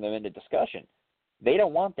championships and they're in the discussion. They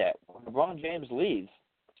don't want that. When LeBron James leaves,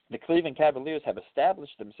 the Cleveland Cavaliers have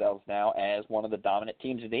established themselves now as one of the dominant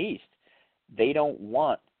teams in the East. They don't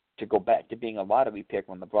want to go back to being a lottery pick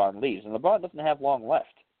when LeBron leaves. And LeBron doesn't have long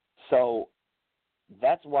left. So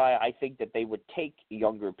that's why I think that they would take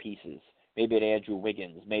younger pieces, maybe an Andrew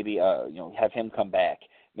Wiggins, maybe have him come back,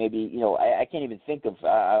 maybe, I can't even think of,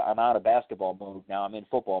 I'm out of basketball mode now. I'm in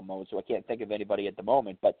football mode, so I can't think of anybody at the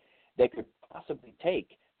moment. But they could possibly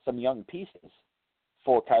take some young pieces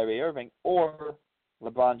for Kyrie Irving, or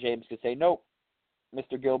LeBron James could say, nope,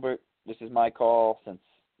 Mr. Gilbert, this is my call since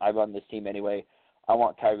I run this team anyway. I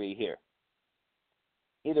want Kyrie here.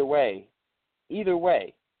 Either way,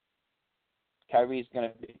 Kyrie's going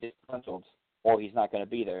to be disgruntled, or he's not going to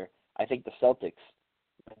be there. I think the Celtics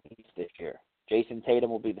win this year. Jason Tatum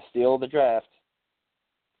will be the steal of the draft,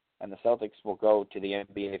 and the Celtics will go to the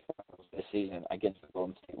NBA Finals this season against the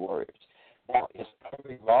Golden State Warriors. Now, is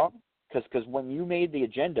Kyrie wrong? Because when you made the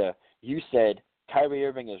agenda, you said Kyrie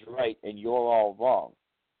Irving is right and you're all wrong.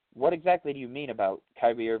 What exactly do you mean about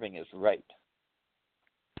Kyrie Irving is right?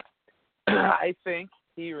 I think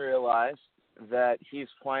he realized that he's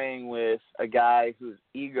playing with a guy whose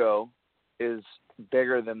ego is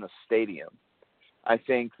bigger than the stadium. I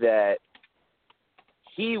think that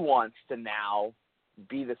he wants to now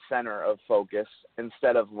be the center of focus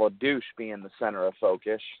instead of LaDouche being the center of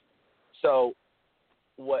focus. So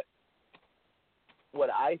what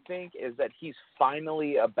I think is that he's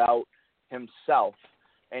finally about himself,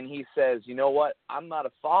 and he says, you know what, I'm not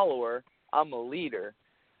a follower, I'm a leader.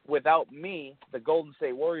 Without me, the Golden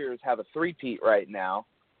State Warriors have a three-peat right now,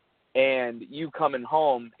 and you coming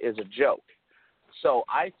home is a joke. So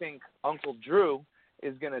I think Uncle Drew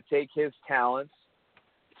is going to take his talents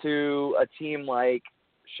to a team like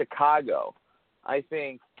Chicago. I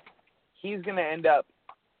think he's going to end up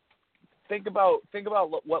 – think about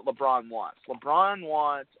what LeBron wants. LeBron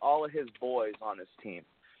wants all of his boys on his team.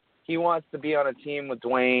 He wants to be on a team with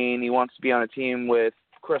Dwayne. He wants to be on a team with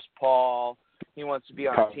Chris Paul. He wants to be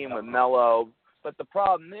on a team with Melo. But the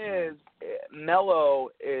problem is, Melo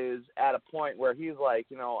is at a point where he's like,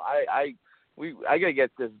 I got to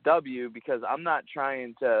get this W because I'm not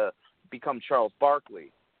trying to become Charles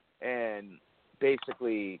Barkley and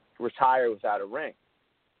basically retire without a ring.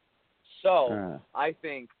 So I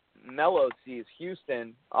think Melo sees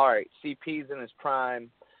Houston, all right, CP's in his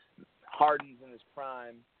prime, Harden's in his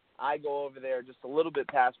prime. I go over there just a little bit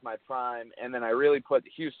past my prime, and then I really put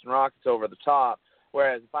the Houston Rockets over the top.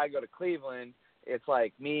 Whereas if I go to Cleveland, it's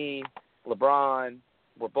like me, LeBron,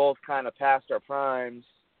 we're both kind of past our primes,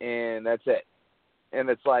 and that's it. And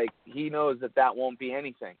it's like he knows that won't be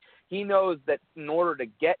anything. He knows that in order to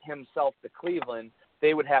get himself to Cleveland,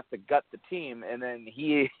 they would have to gut the team, and then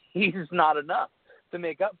he's not enough to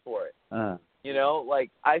make up for it.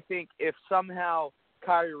 I think if somehow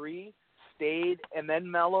Kyrie stayed and then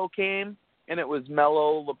Melo came and it was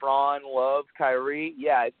Melo, LeBron, Love, Kyrie,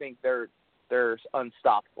 yeah, I think they're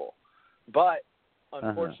unstoppable. But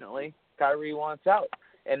unfortunately, Kyrie wants out.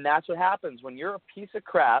 And that's what happens when you're a piece of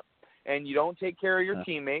crap and you don't take care of your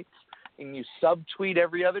teammates and you subtweet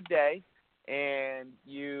every other day and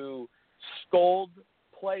you scold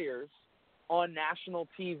players on national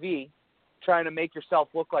TV trying to make yourself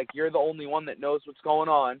look like you're the only one that knows what's going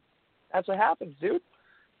on. That's what happens, dude.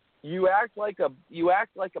 You act like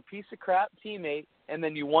a piece of crap teammate, and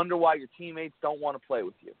then you wonder why your teammates don't want to play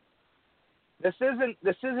with you. This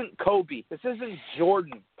isn't Kobe. This isn't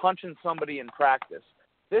Jordan punching somebody in practice.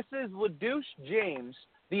 This is LaDouche James,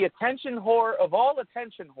 the attention whore of all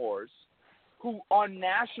attention whores, who on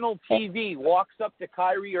national TV walks up to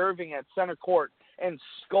Kyrie Irving at center court and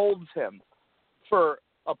scolds him for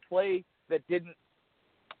a play that didn't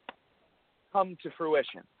come to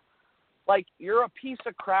fruition. Like, you're a piece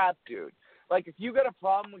of crap, dude. Like, if you got a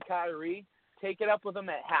problem with Kyrie, take it up with him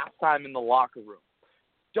at halftime in the locker room.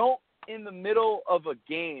 Don't, in the middle of a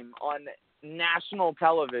game on national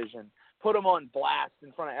television, put him on blast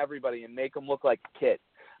in front of everybody and make him look like a kid.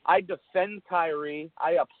 I defend Kyrie.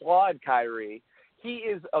 I applaud Kyrie. He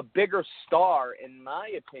is a bigger star, in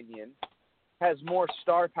my opinion, has more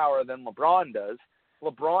star power than LeBron does.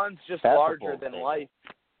 LeBron's just larger than life.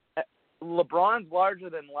 LeBron's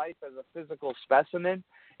larger than life as a physical specimen,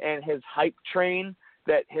 and his hype train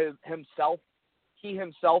that he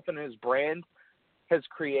himself and his brand has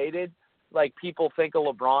created. Like, people think of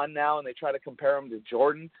LeBron now and they try to compare him to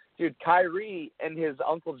Jordan. Dude, Kyrie and his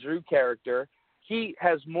Uncle Drew character, he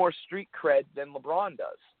has more street cred than LeBron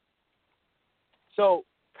does. So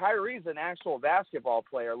Kyrie's an actual basketball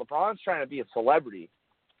player. LeBron's trying to be a celebrity.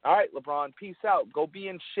 All right, LeBron, peace out. Go be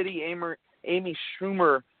in shitty Amy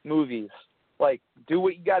Schumer movies. Like, do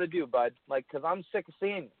what you got to do, bud. Like, because I'm sick of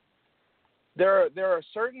seeing it. There are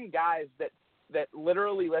certain guys that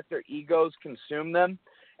literally let their egos consume them,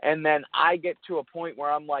 and then I get to a point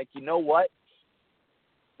where I'm like, you know what?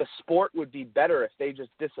 The sport would be better if they just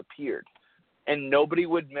disappeared, and nobody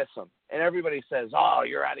would miss them. And everybody says, oh,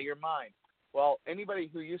 you're out of your mind. Well, anybody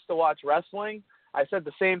who used to watch wrestling, I said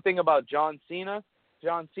the same thing about John Cena.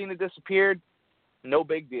 John Cena disappeared. No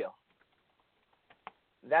big deal.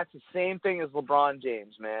 That's the same thing as LeBron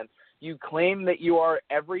James, man. You claim that you are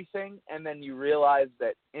everything, and then you realize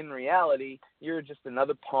that in reality, you're just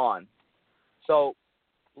another pawn. So,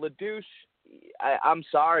 LaDouche, I'm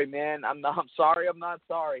sorry, man. I'm sorry. I'm not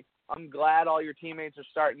sorry. I'm glad all your teammates are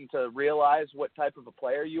starting to realize what type of a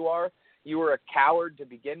player you are. You were a coward to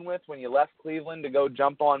begin with when you left Cleveland to go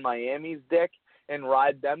jump on Miami's dick and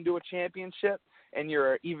ride them to a championship, and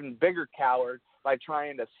you're an even bigger coward by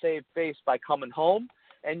trying to save face by coming home,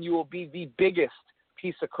 and you will be the biggest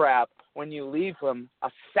piece of crap when you leave them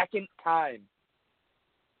a second time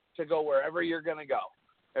to go wherever you're going to go.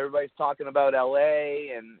 Everybody's talking about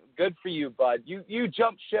L.A., and good for you, bud. You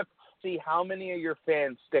jump ship. See how many of your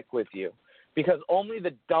fans stick with you, because only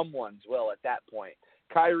the dumb ones will at that point.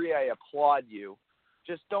 Kyrie, I applaud you.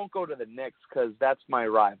 Just don't go to the Knicks, because that's my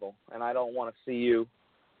rival, and I don't want to see you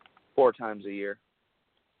 4 times a year.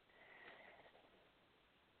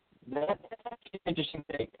 That's actually an interesting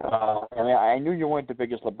thing. I knew you weren't the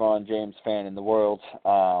biggest LeBron James fan in the world,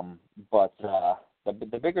 but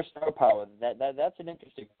the bigger star power, that's an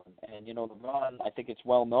interesting one. And, LeBron, I think it's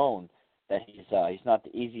well known that he's not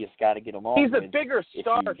the easiest guy to get along with. He's a bigger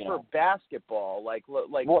star for basketball.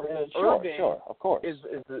 Irving sure, of course. is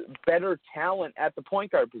a better talent at the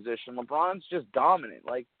point guard position. LeBron's just dominant.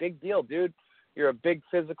 Big deal, dude. You're a big,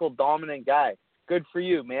 physical, dominant guy. Good for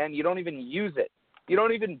you, man. You don't even use it. You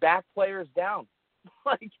don't even back players down.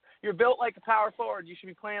 You're built like a power forward. You should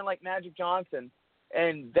be playing like Magic Johnson,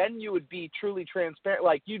 and then you would be truly transparent.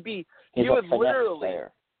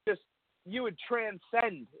 You would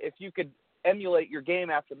transcend if you could emulate your game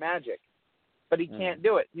after Magic. But he can't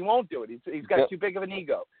do it. He won't do it. He's got too big of an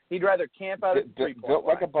ego. He'd rather camp out at the three-point line. Built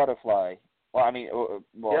like a butterfly.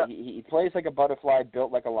 He plays like a butterfly,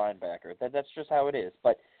 built like a linebacker. That's just how it is.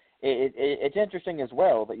 But it's interesting as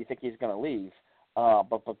well that you think he's going to leave.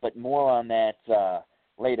 But more on that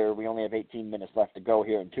later. We only have 18 minutes left to go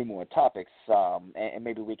here and 2 more topics, and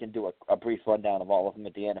maybe we can do a brief rundown of all of them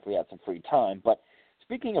at the end if we have some free time. But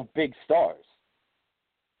speaking of big stars,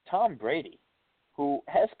 Tom Brady, who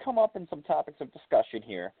has come up in some topics of discussion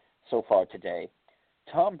here so far today,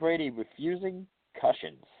 Tom Brady refusing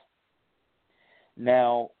cushions.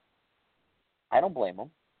 Now, I don't blame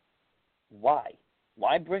him. Why?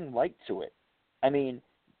 Why bring light to it? I mean,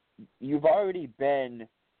 you've already been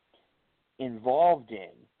involved in,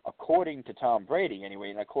 according to Tom Brady anyway,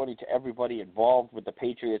 and according to everybody involved with the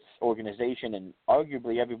Patriots organization and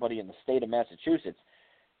arguably everybody in the state of Massachusetts,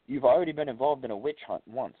 you've already been involved in a witch hunt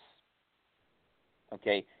once.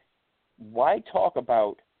 Okay? Why talk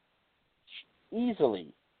about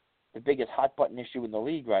easily the biggest hot-button issue in the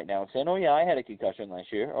league right now and saying, oh, yeah, I had a concussion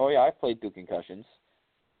last year. Oh, yeah, I've played through concussions.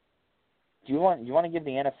 Do you want to give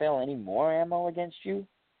the NFL any more ammo against you?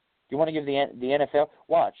 Do you want to give the NFL –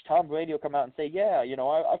 watch, Tom Brady will come out and say, yeah,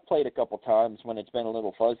 I've played a couple times when it's been a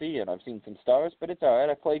little fuzzy and I've seen some stars, but it's all right,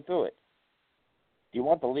 I played through it. Do you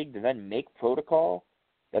want the league to then make protocol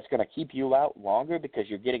that's going to keep you out longer because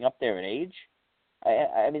you're getting up there in age?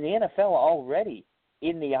 I mean, the NFL already,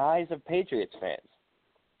 in the eyes of Patriots fans,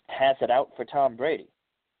 has it out for Tom Brady.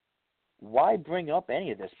 Why bring up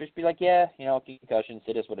any of this? Just be like, yeah, concussions,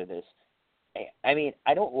 it is what it is. I mean,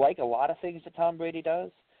 I don't like a lot of things that Tom Brady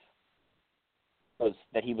does.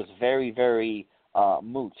 That he was very, very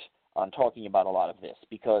moot on talking about a lot of this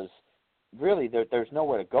because really there's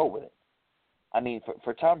nowhere to go with it. I mean,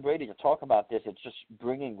 for Tom Brady to talk about this, it's just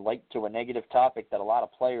bringing light to a negative topic that a lot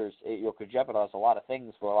of players, could jeopardize a lot of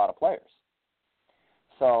things for a lot of players.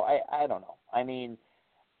 So I don't know. I mean,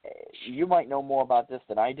 you might know more about this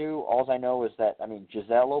than I do. All I know is that,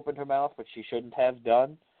 Giselle opened her mouth, which she shouldn't have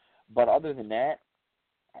done. But other than that,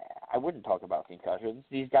 I wouldn't talk about concussions.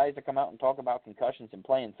 These guys that come out and talk about concussions and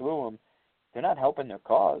playing through them, they're not helping their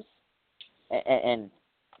cause. And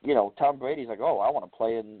Tom Brady's like, oh, I want to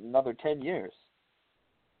play another 10 years.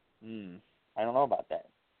 I don't know about that.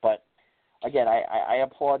 But, again, I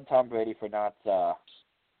applaud Tom Brady for not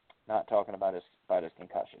talking about his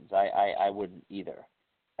concussions. I wouldn't either.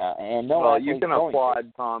 You can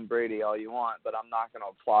applaud Tom Brady all you want, but I'm not going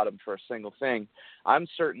to applaud him for a single thing. I'm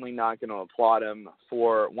certainly not going to applaud him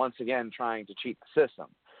for, once again, trying to cheat the system.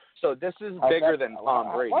 So this is bigger than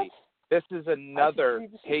Tom Brady. What? This is another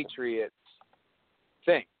Patriots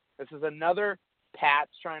thing. This is another Pats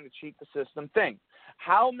trying to cheat the system thing.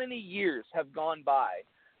 How many years have gone by?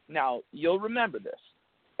 Now, you'll remember this.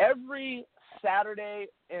 Every Saturday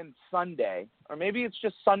and Sunday, or maybe it's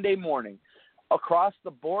just Sunday morning, across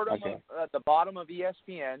the bottom of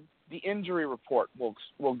ESPN, the injury report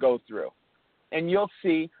will go through. and you'll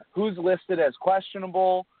see who's listed as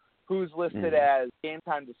questionable, who's listed as game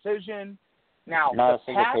time decision. Now, not a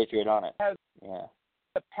single Pats Patriot on it.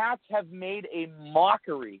 The Pats have made a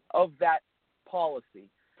mockery of that policy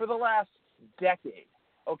for the last decade.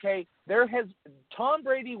 Okay, Tom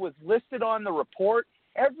Brady was listed on the report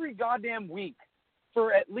every goddamn week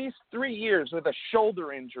for at least 3 years with a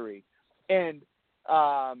shoulder injury and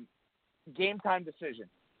game time decision.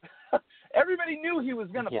 Everybody knew he was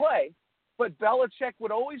going to play, but Belichick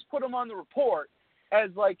would always put him on the report as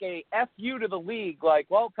like a FU to the league, like,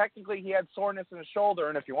 well, technically he had soreness in his shoulder,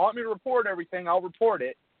 and if you want me to report everything, I'll report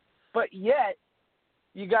it. But yet,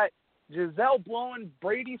 you got Giselle blowing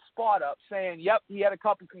Brady's spot up saying, yep, he had a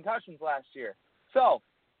couple concussions last year. So,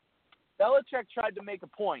 Belichick tried to make a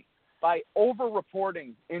point by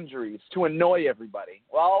over-reporting injuries to annoy everybody.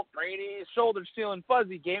 Well, Brady's shoulder's feeling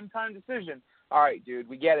fuzzy, game time decision. All right, dude,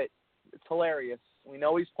 we get it. It's hilarious. We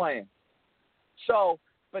know he's playing. So,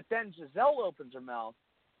 but then Giselle opens her mouth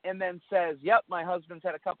and then says, yep, my husband's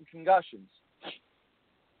had a couple concussions.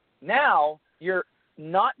 Now you're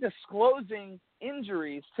not disclosing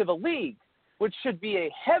injuries to the league, which should be a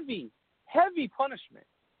heavy, heavy punishment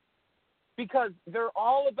because they're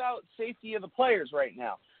all about safety of the players right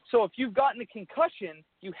now. So if you've gotten a concussion,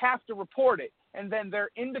 you have to report it. And then their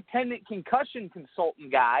independent concussion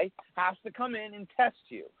consultant guy has to come in and test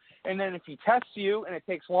you. And then if he tests you and it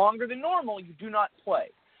takes longer than normal, you do not play.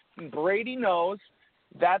 And Brady knows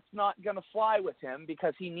that's not going to fly with him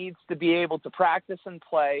because he needs to be able to practice and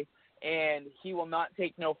play, and he will not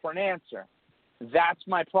take no for an answer. That's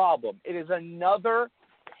my problem. It is another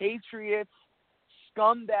Patriots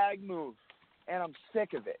scumbag move, and I'm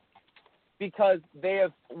sick of it because they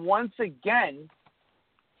have once again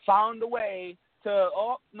found a way to,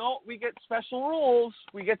 oh, no, we get special rules.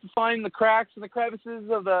 We get to find the cracks and the crevices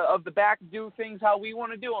of the back, do things how we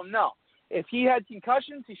want to do them. No. If he had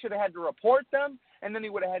concussions, he should have had to report them, and then he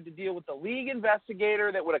would have had to deal with the league investigator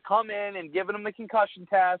that would have come in and given him the concussion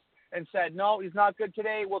test and said, no, he's not good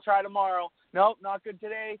today. We'll try tomorrow. No, not good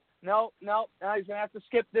today. No, now he's going to have to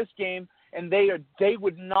skip this game, and they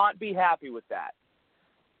would not be happy with that.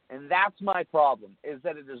 And that's my problem, is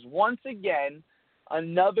that it is once again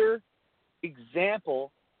another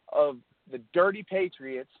example of the dirty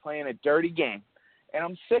Patriots playing a dirty game. And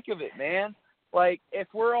I'm sick of it, man. Like, if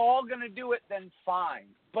we're all going to do it, then fine.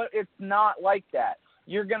 But it's not like that.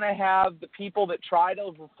 You're going to have the people that try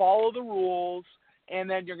to follow the rules, and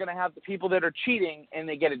then you're going to have the people that are cheating, and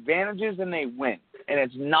they get advantages and they win. And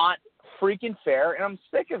it's not freaking fair, and I'm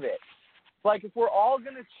sick of it. Like, if we're all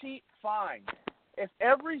going to cheat, fine. If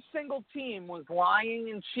every single team was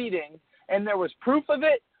lying and cheating and there was proof of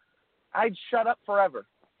it, I'd shut up forever.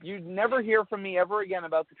 You'd never hear from me ever again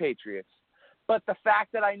about the Patriots. But the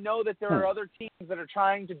fact that I know that there are other teams that are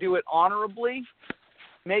trying to do it honorably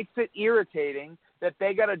makes it irritating that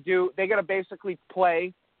they got to basically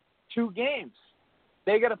play 2 games.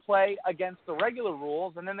 They got to play against the regular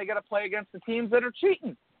rules, and then they got to play against the teams that are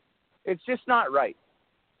cheating. It's just not right.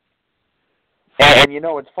 And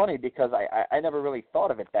it's funny because I never really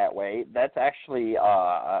thought of it that way. That's actually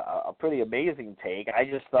a pretty amazing take. I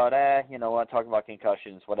just thought, talking about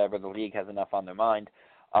concussions, whatever, the league has enough on their mind.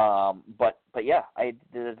 But yeah, it's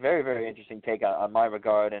a very, very interesting take on my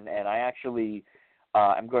regard, and I actually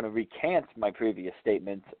am going to recant my previous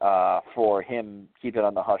statement for him keeping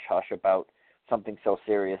on the hush-hush about something so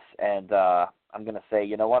serious, and I'm going to say,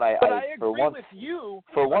 you know what, I agree with you.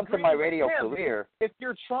 For once in my radio career.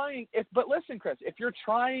 But listen, Chris, if you're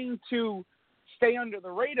trying to stay under the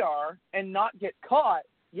radar and not get caught,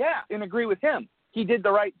 yeah, and agree with him. He did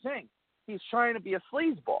the right thing. He's trying to be a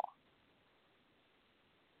sleazeball.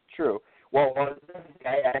 True. Well,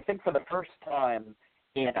 I think for the first time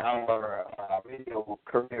in our radio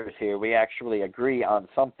careers here, we actually agree on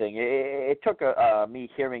something. It took me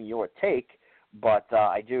hearing your take, but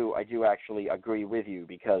I do actually agree with you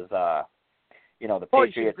because the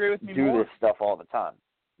Patriots do this stuff all the time.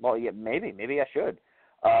 Well, yeah, maybe I should.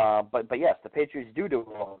 But yes, the Patriots do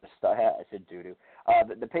all this stuff. I said do.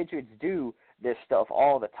 The Patriots do this stuff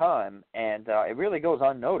all the time, and it really goes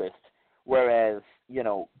unnoticed. Whereas,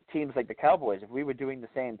 teams like the Cowboys, if we were doing the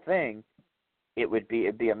same thing, it'd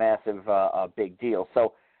be a massive big deal.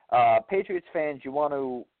 So, Patriots fans, you want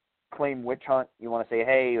to claim witch hunt. You want to say,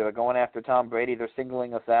 hey, they're going after Tom Brady. They're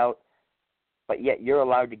singling us out. But yet you're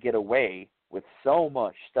allowed to get away with so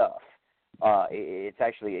much stuff.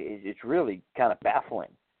 It's really kind of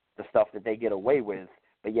baffling, the stuff that they get away with.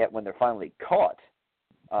 But yet when they're finally caught,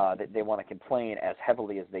 they want to complain as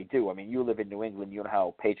heavily as they do. I mean, you live in New England. You know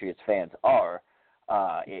how Patriots fans are.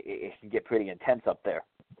 It can get pretty intense up there.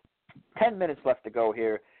 10 minutes left to go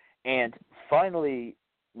here. And finally,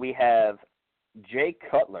 we have Jay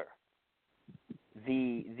Cutler,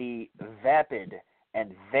 the vapid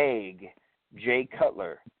and vague Jay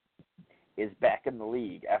Cutler, is back in the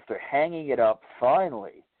league after hanging it up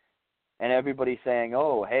finally. And everybody's saying,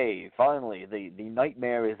 oh, hey, finally, the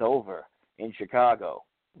nightmare is over in Chicago.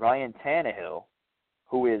 Ryan Tannehill,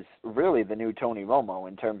 who is really the new Tony Romo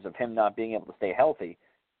in terms of him not being able to stay healthy,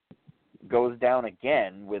 goes down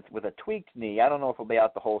again with a tweaked knee. I don't know if he'll be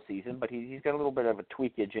out the whole season, but he's got a little bit of a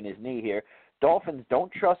tweakage in his knee here. Dolphins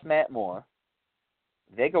don't trust Matt Moore.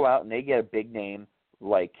 They go out and they get a big name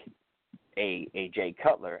like a Jay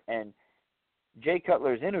Cutler. And Jay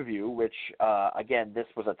Cutler's interview, which, again, this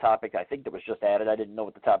was a topic I think that was just added. I didn't know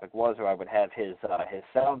what the topic was, or I would have his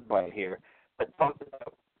soundbite here. But talked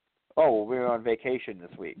about, oh, we're on vacation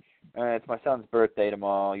this week. It's my son's birthday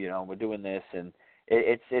tomorrow. We're doing this, and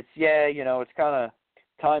it's kind of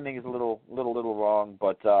timing is a little wrong,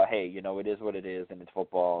 but hey, it is what it is, and it's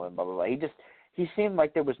football, and blah blah blah. He seemed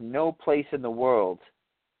like there was no place in the world,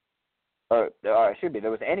 or excuse me, there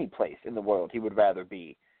was any place in the world he would rather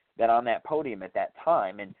be than on that podium at that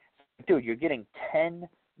time. And dude, you're getting $10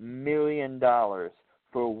 million for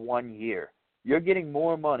 1 year. You're getting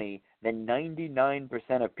more money than 99%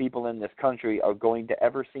 of people in this country are going to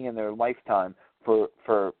ever see in their lifetime for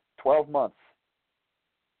 12 months.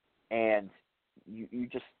 And you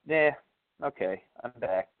just, okay, I'm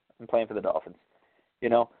back. I'm playing for the Dolphins.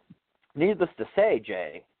 Needless to say,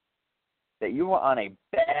 Jay, that you were on a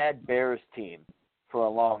bad Bears team for a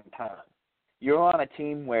long time. You're on a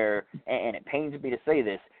team where, and it pains me to say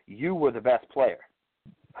this, you were the best player.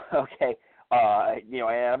 Okay? And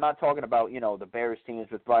I'm not talking about, the Bears teams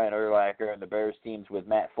with Brian Urlacher and the Bears teams with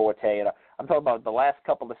Matt Forte. And I'm talking about the last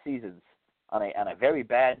couple of seasons on a very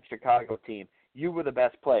bad Chicago team. You were the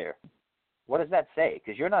best player. What does that say?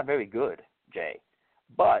 Because you're not very good, Jay.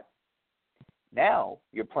 But now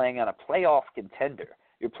you're playing on a playoff contender.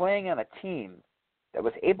 You're playing on a team that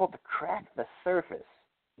was able to crack the surface.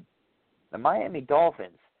 The Miami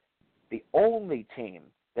Dolphins, the only team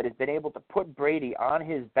that has been able to put Brady on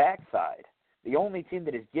his backside, the only team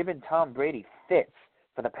that has given Tom Brady fits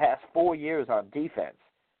for the past 4 years on defense,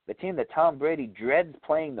 the team that Tom Brady dreads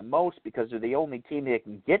playing the most because they're the only team that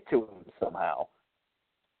can get to him somehow.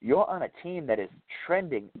 You're on a team that is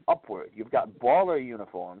trending upward. You've got baller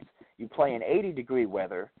uniforms. You play in 80-degree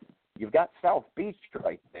weather. You've got South Beach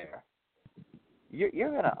right there.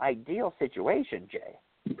 You're in an ideal situation, Jay.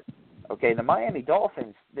 Okay, the Miami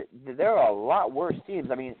Dolphins, there are a lot worse teams.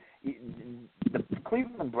 I mean, the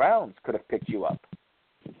Cleveland Browns could have picked you up.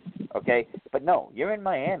 Okay, but no, you're in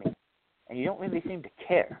Miami, and you don't really seem to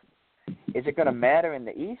care. Is it going to matter in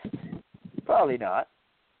the East? Probably not.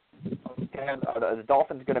 Okay, are the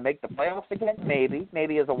Dolphins going to make the playoffs again?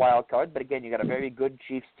 Maybe as a wild card. But again, you got a very good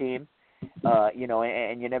Chiefs team,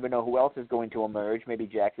 and you never know who else is going to emerge. Maybe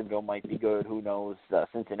Jacksonville might be good. Who knows?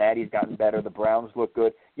 Cincinnati's gotten better. The Browns look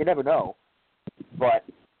good. You never know. But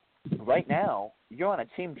right now, you're on a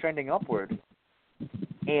team trending upward,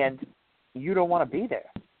 and you don't want to be there.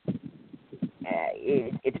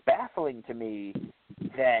 It's baffling to me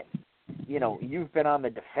that you've been on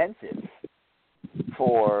the defensive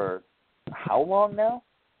for how long now?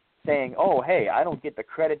 Saying, oh, hey, I don't get the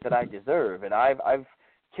credit that I deserve, and I've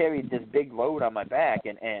carried this big load on my back,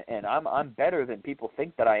 and I'm better than people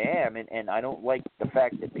think that I am, and I don't like the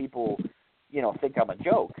fact that people, think I'm a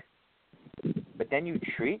joke. But then you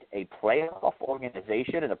treat a playoff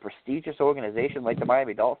organization and a prestigious organization like the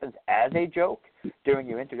Miami Dolphins as a joke during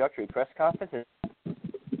your introductory press conference. And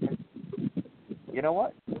you know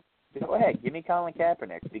what? Go ahead, give me Colin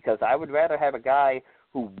Kaepernick, because I would rather have a guy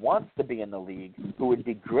who wants to be in the league, who would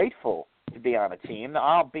be grateful to be on a team,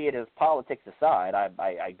 albeit his politics aside.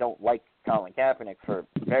 I don't like Colin Kaepernick for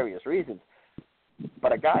various reasons,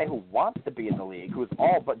 but a guy who wants to be in the league, who's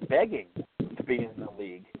all but begging to be in the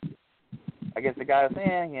league, against the guy who's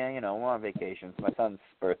saying, we're on vacation. It's my son's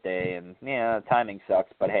birthday, and timing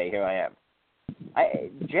sucks, but hey, here I am.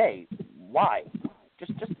 Jay, why?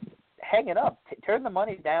 Just hang it up. Turn the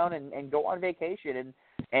money down and go on vacation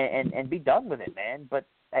and be done with it, man. But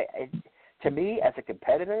to me, as a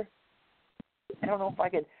competitor, I don't know if I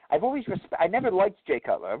could. I never liked Jay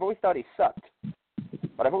Cutler. I've always thought he sucked.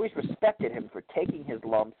 But I've always respected him for taking his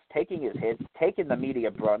lumps, taking his hits, taking the media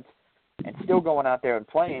brunt, and still going out there and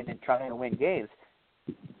playing and trying to win games.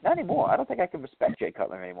 Not anymore. I don't think I can respect Jay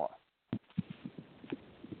Cutler anymore.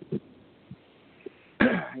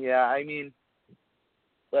 Yeah, I mean,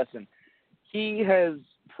 listen, he has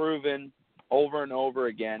proven over and over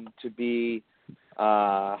again to be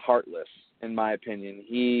heartless, in my opinion.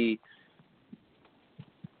 He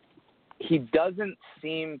he doesn't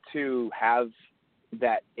seem to have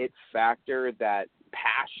that it factor, that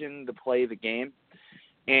passion to play the game.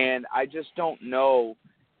 And I just don't know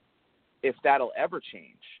if that'll ever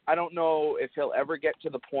change. I don't know if he'll ever get to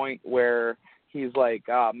the point where he's like,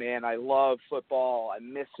 oh, man, I love football. I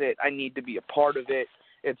miss it. I need to be a part of it.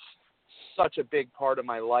 It's such a big part of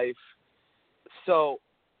my life. So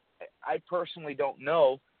I personally don't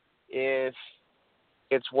know if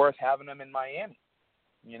it's worth having him in Miami.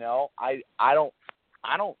 You know, I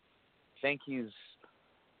don't think he's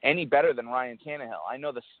any better than Ryan Tannehill. I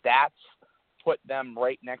know the stats put them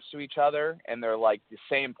right next to each other, and they're like the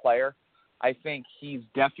same player. I think he's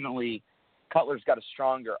definitely – Cutler's got a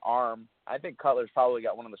stronger arm. I think Cutler's probably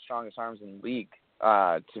got one of the strongest arms in the league,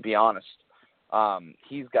 to be honest.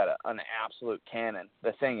 He's got an absolute cannon.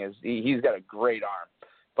 The thing is, he's got a great arm,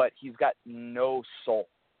 but he's got no soul,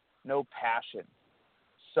 no passion.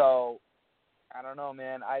 So, I don't know,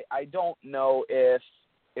 man. I don't know if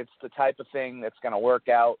it's the type of thing that's going to work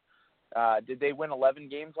out. Did they win 11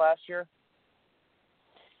 games last year?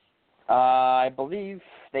 I believe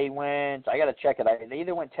they went. I got to check it. They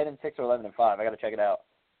either went 10-6 or 11-5. I got to check it out.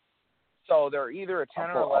 So they're either a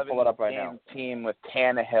 10 or 11 game team with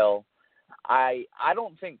Tannehill. I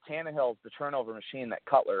don't think Tannehill's the turnover machine that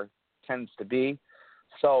Cutler tends to be.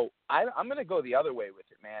 So I'm going to go the other way with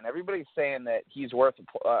it, man. Everybody's saying that he's worth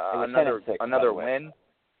another win.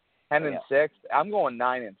 10-6. I'm going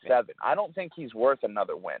 9-7. I don't think he's worth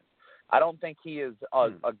another win. I don't think he is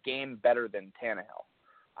a game better than Tannehill.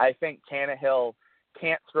 I think Tannehill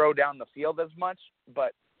can't throw down the field as much,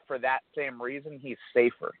 but for that same reason, he's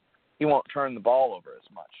safer. He won't turn the ball over as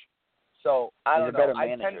much. So I don't know. I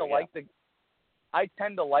tend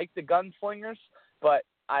to like the gunslingers, but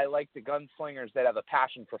I like the gunslingers that have a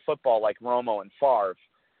passion for football, like Romo and Favre.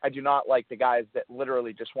 I do not like the guys that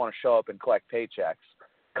literally just want to show up and collect paychecks.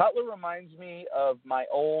 Cutler reminds me of my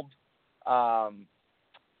old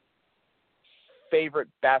favorite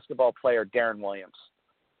basketball player, Darren Williams.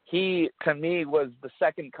 He, to me, was the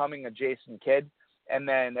second coming of Jason Kidd, and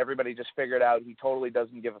then everybody just figured out he totally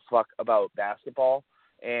doesn't give a fuck about basketball,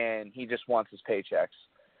 and he just wants his paychecks.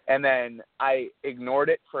 And then I ignored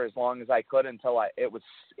it for as long as I could until it was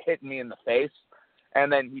hitting me in the face.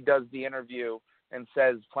 And then he does the interview and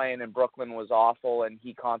says playing in Brooklyn was awful, and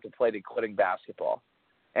he contemplated quitting basketball.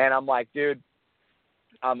 And I'm like, dude,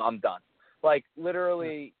 I'm done. Like,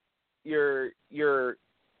 literally, you're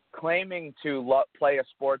claiming to play a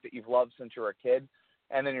sport that you've loved since you were a kid,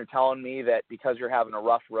 and then you're telling me that because you're having a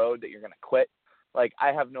rough road that you're going to quit. Like,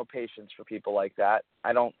 I have no patience for people like that.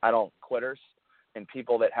 I don't quitters and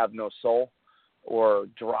people that have no soul or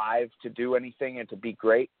drive to do anything and to be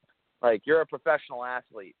great. Like, you're a professional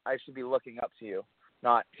athlete. I should be looking up to you,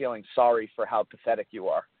 not feeling sorry for how pathetic you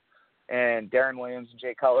are. And Darren Williams and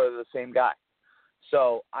Jay Cutler are the same guy.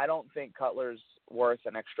 So I don't think Cutler's worth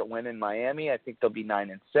an extra win in Miami. I think they'll be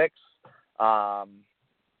 9-6.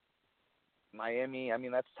 Miami, I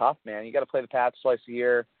mean, that's tough, man. You got to play the Pats twice a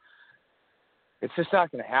year. It's just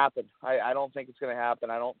not going to happen. I don't think it's going to happen.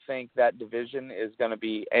 I don't think that division is going to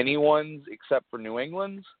be anyone's except for New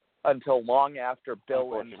England's until long after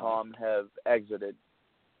Bill and Tom have exited.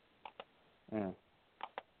 Mm.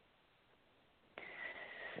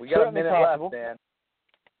 We got a minute left, man.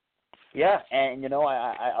 Yeah, and, you know,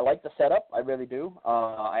 I like the setup. I really do.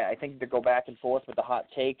 I think to go back and forth with the hot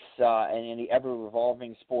takes in the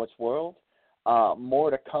ever-revolving sports world.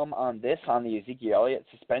 More to come on this, on the Ezekiel Elliott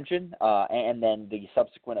suspension, and then the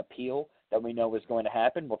subsequent appeal that we know is going to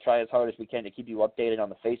happen. We'll try as hard as we can to keep you updated on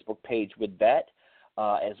the Facebook page with that,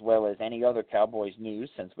 as well as any other Cowboys news,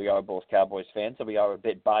 since we are both Cowboys fans, so we are a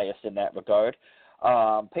bit biased in that regard.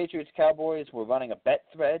 Patriots-Cowboys, we're running a bet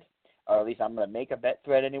thread, or at least I'm going to make a bet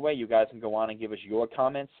thread anyway. You guys can go on and give us your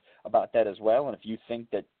comments about that as well, and if you think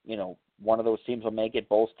that, you know, one of those teams will make it,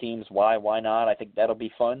 both teams, why not? I think that'll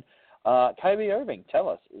be fun. Kyrie Irving, tell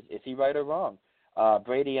us, is he right or wrong?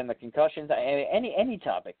 Brady and the concussions, any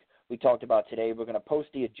topic we talked about today, we're going to post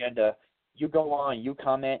the agenda. You go on, you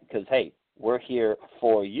comment, because, hey, we're here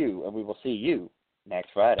for you, and we will see you next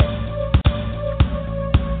Friday.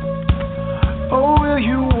 Oh, will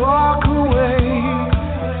you walk away?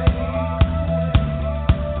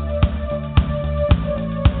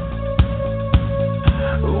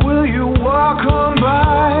 Will you walk on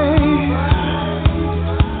by?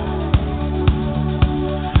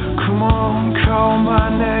 Come on, call my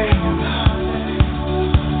name.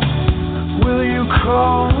 Will you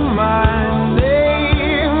call my